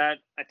even have that,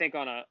 I think,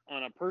 on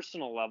a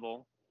personal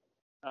level.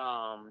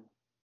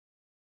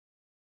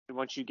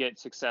 Once you get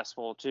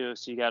successful too,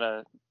 so you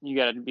gotta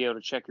be able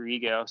to check your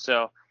ego.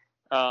 So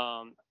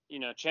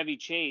Chevy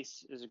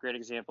Chase is a great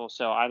example.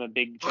 So I'm a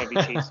big Chevy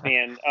Chase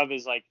fan of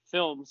his like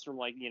films from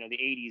like the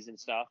 80s and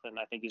stuff, and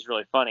I think he's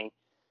really funny.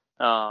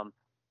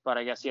 But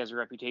I guess he has a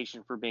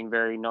reputation for being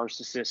very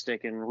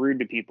narcissistic and rude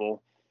to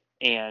people.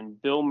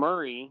 And Bill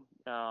Murray,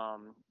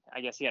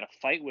 I guess he had a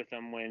fight with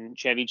him when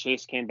Chevy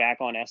Chase came back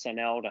on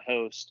SNL to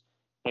host.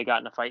 They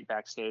got in a fight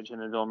backstage, him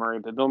and Bill Murray.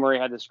 But Bill Murray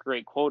had this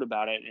great quote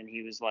about it, and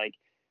he was like,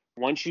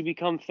 once you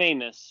become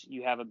famous,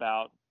 you have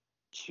about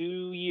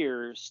 2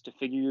 years to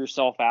figure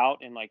yourself out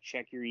and like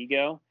check your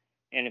ego.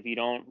 And if you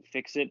don't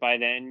fix it by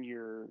then,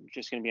 you're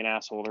just going to be an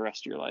asshole the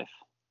rest of your life.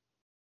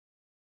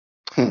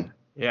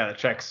 Yeah, the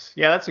checks.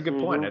 Yeah, that's a good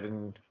point.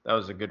 That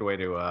was a good way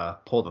to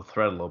pull the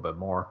thread a little bit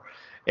more.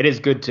 It is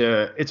good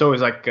it's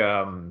always like,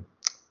 don't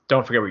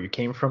forget where you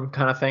came from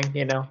kind of thing,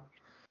 Yeah.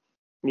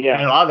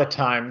 And a lot of the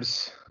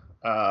times,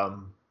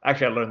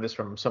 actually I learned this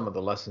from some of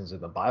the lessons in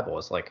the Bible.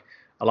 It's like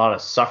a lot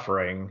of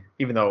suffering,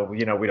 even though,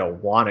 we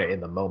don't want it in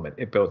the moment,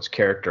 it builds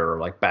character,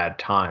 like bad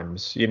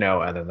times, and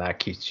then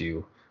that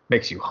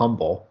makes you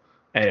humble,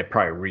 and it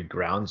probably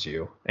regrounds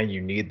you, and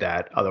you need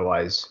that.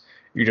 Otherwise,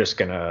 you're just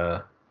going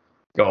to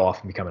go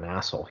off and become an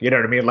asshole. You know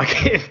what I mean?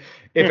 Like if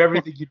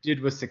everything you did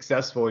was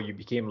successful, you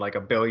became like a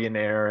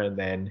billionaire, and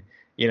then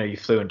you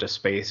flew into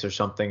space or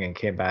something and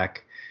came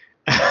back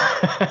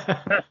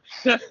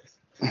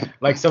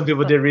like some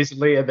people did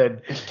recently, and then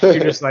you're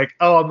just like,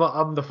 oh,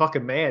 I'm the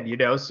fucking man,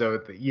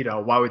 so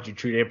why would you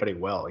treat anybody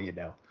well?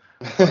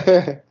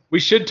 We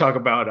should talk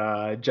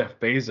about Jeff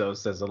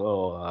Bezos as a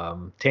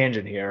little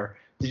tangent here.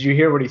 Did you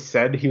hear what he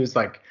said? He was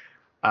like,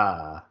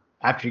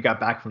 after he got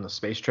back from the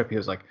space trip, he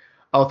was like,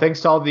 oh,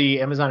 thanks to all the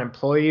Amazon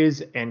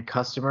employees and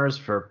customers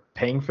for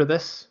paying for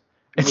this.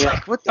 It's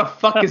like, what the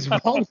fuck is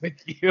wrong with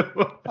you?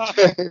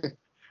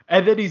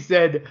 And then he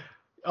said,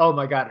 oh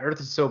my God, Earth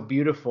is so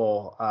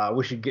beautiful.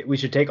 We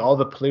should take all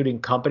the polluting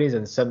companies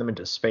and send them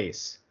into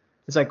space.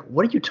 It's like,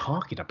 what are you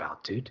talking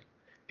about, dude?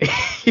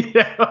 He's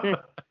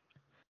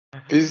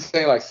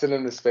saying like send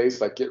them to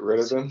space, like get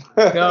rid of them.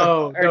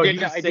 No, he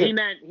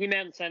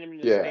meant send them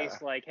into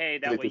space, like, hey,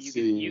 that way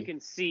you can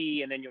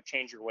see, and then you'll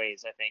change your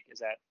ways. I think is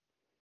that.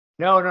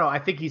 No, I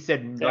think he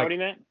said is that what he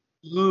meant?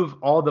 Move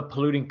all the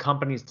polluting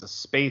companies to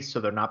space so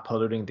they're not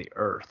polluting the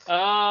Earth.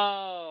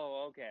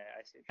 Oh, okay,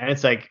 I see. And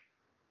it's like,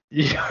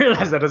 you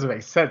realize that doesn't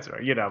make sense,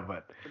 right?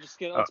 But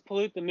let's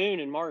pollute the moon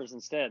and Mars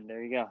instead.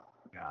 There you go.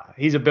 Yeah,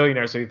 he's a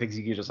billionaire, so he thinks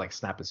he can just like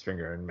snap his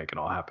finger and make it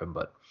all happen.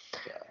 But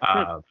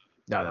no,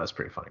 that was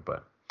pretty funny.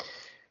 But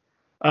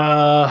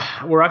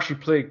we're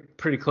actually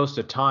pretty close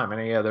to time.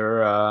 Any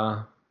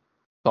other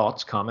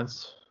thoughts,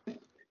 comments?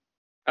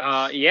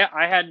 Yeah,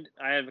 I had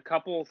a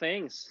couple of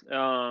things.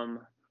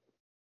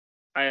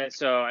 I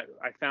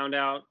found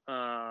out,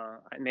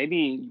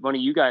 maybe one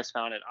of you guys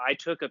found it. I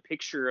took a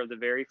picture of the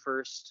very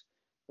first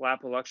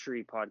Lap of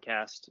Luxury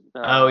podcast.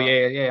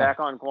 Back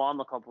on Guam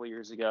a couple of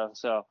years ago.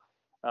 So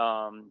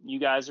you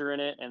guys are in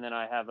it, and then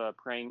I have a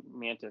praying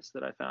mantis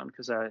that I found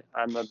because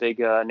I'm a big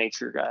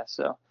nature guy.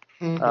 So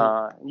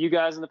you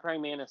guys and the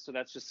praying mantis. So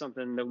that's just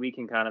something that we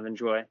can kind of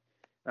enjoy.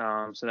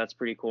 So that's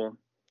pretty cool.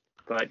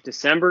 But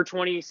December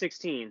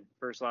 2016,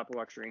 first Lap of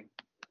Luxury.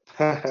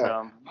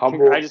 So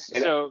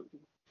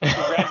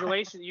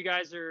congratulations. You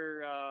guys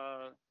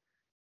are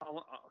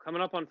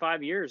coming up on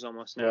 5 years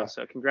almost now. Yeah.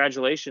 So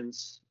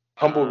congratulations.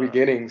 Humble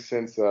beginnings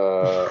since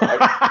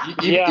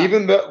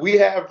even though we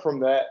have from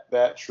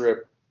that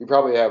trip, we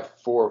probably have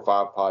 4 or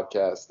 5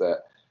 podcasts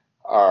that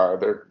are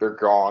they're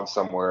gone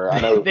somewhere. I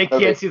know they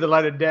can't see the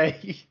light of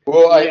day.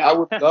 Well, I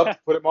would love to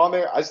put them on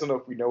there. I just don't know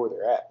if we know where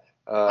they're at.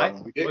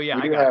 We do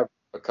have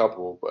a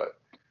couple, but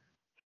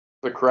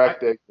the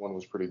Cracked Egg one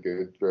was pretty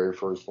good. The very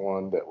first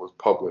one that was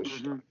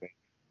published. I think.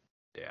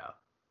 Yeah.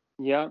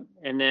 Yeah,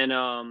 and then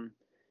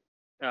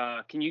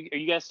are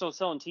you guys still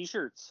selling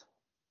T-shirts?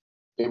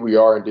 We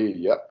are indeed.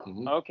 Yep.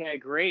 Mm-hmm. Okay,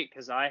 great.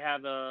 Because I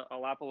have a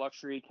Lap of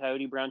Luxury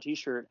Coyote Brown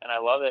T-shirt, and I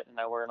love it, and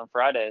I wear it on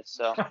Fridays.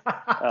 So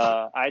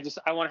I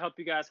want to help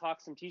you guys hawk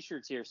some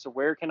T-shirts here. So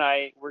where can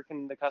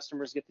the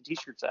customers get the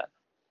T-shirts at?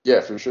 Yeah,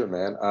 for sure,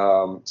 man.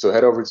 So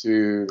head over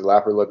to the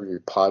Lapper Luxury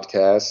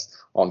Podcast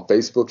on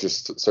Facebook.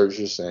 Just search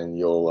us, and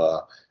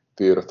you'll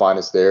be able to find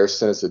us there.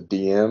 Send us a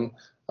DM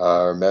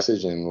or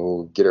message, and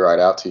we'll get it right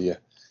out to you.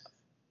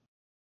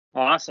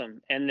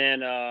 Awesome. And then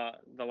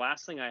the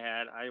last thing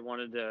I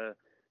wanted to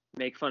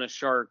make fun of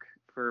Shark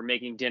for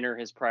making dinner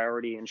his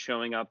priority and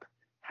showing up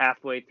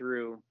halfway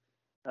through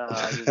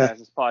you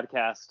guys'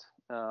 podcast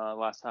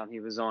last time he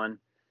was on.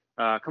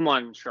 Come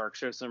on, Shark,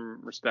 show some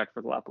respect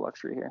for the Lap of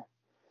Luxury here.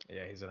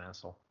 Yeah, he's an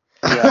asshole.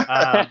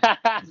 Yeah.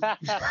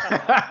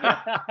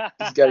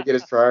 He's got to get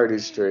his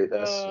priorities straight.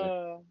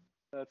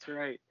 That's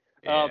right.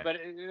 Yeah. But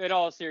in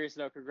all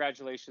seriousness, though,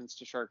 congratulations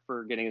to Shark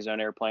for getting his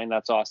own airplane.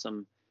 That's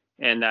awesome.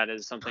 And that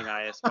is something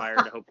I aspire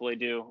to hopefully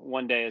do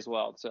one day as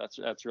well. So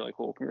that's really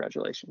cool.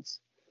 Congratulations.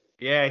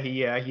 Yeah,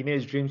 he made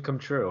his dreams come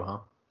true, huh?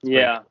 That's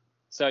yeah. Cool.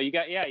 So you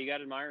got to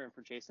admire him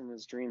for chasing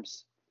his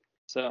dreams.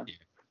 So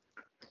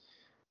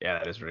yeah,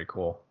 that is really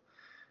cool.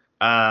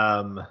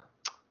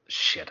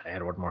 Shit, I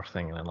had one more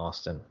thing and I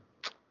lost it.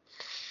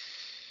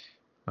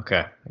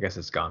 Okay, I guess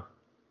it's gone.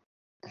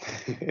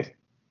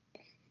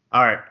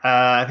 All right,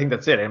 I think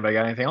that's it. Anybody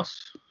got anything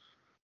else?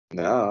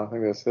 No, I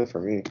think that's it for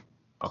me.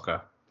 Okay.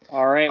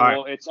 All right.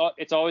 Well,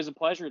 it's always a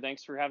pleasure.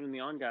 Thanks for having me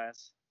on,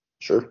 guys.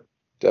 Sure.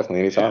 Definitely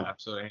anytime. Yeah,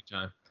 absolutely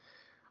anytime.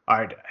 All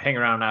right. Hang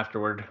around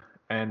afterward.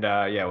 And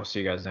we'll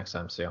see you guys next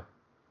time. See ya.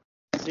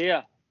 See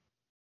ya.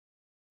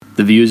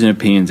 The views and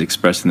opinions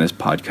expressed in this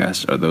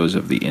podcast are those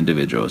of the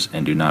individuals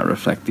and do not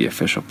reflect the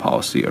official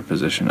policy or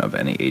position of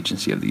any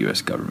agency of the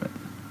U.S. government.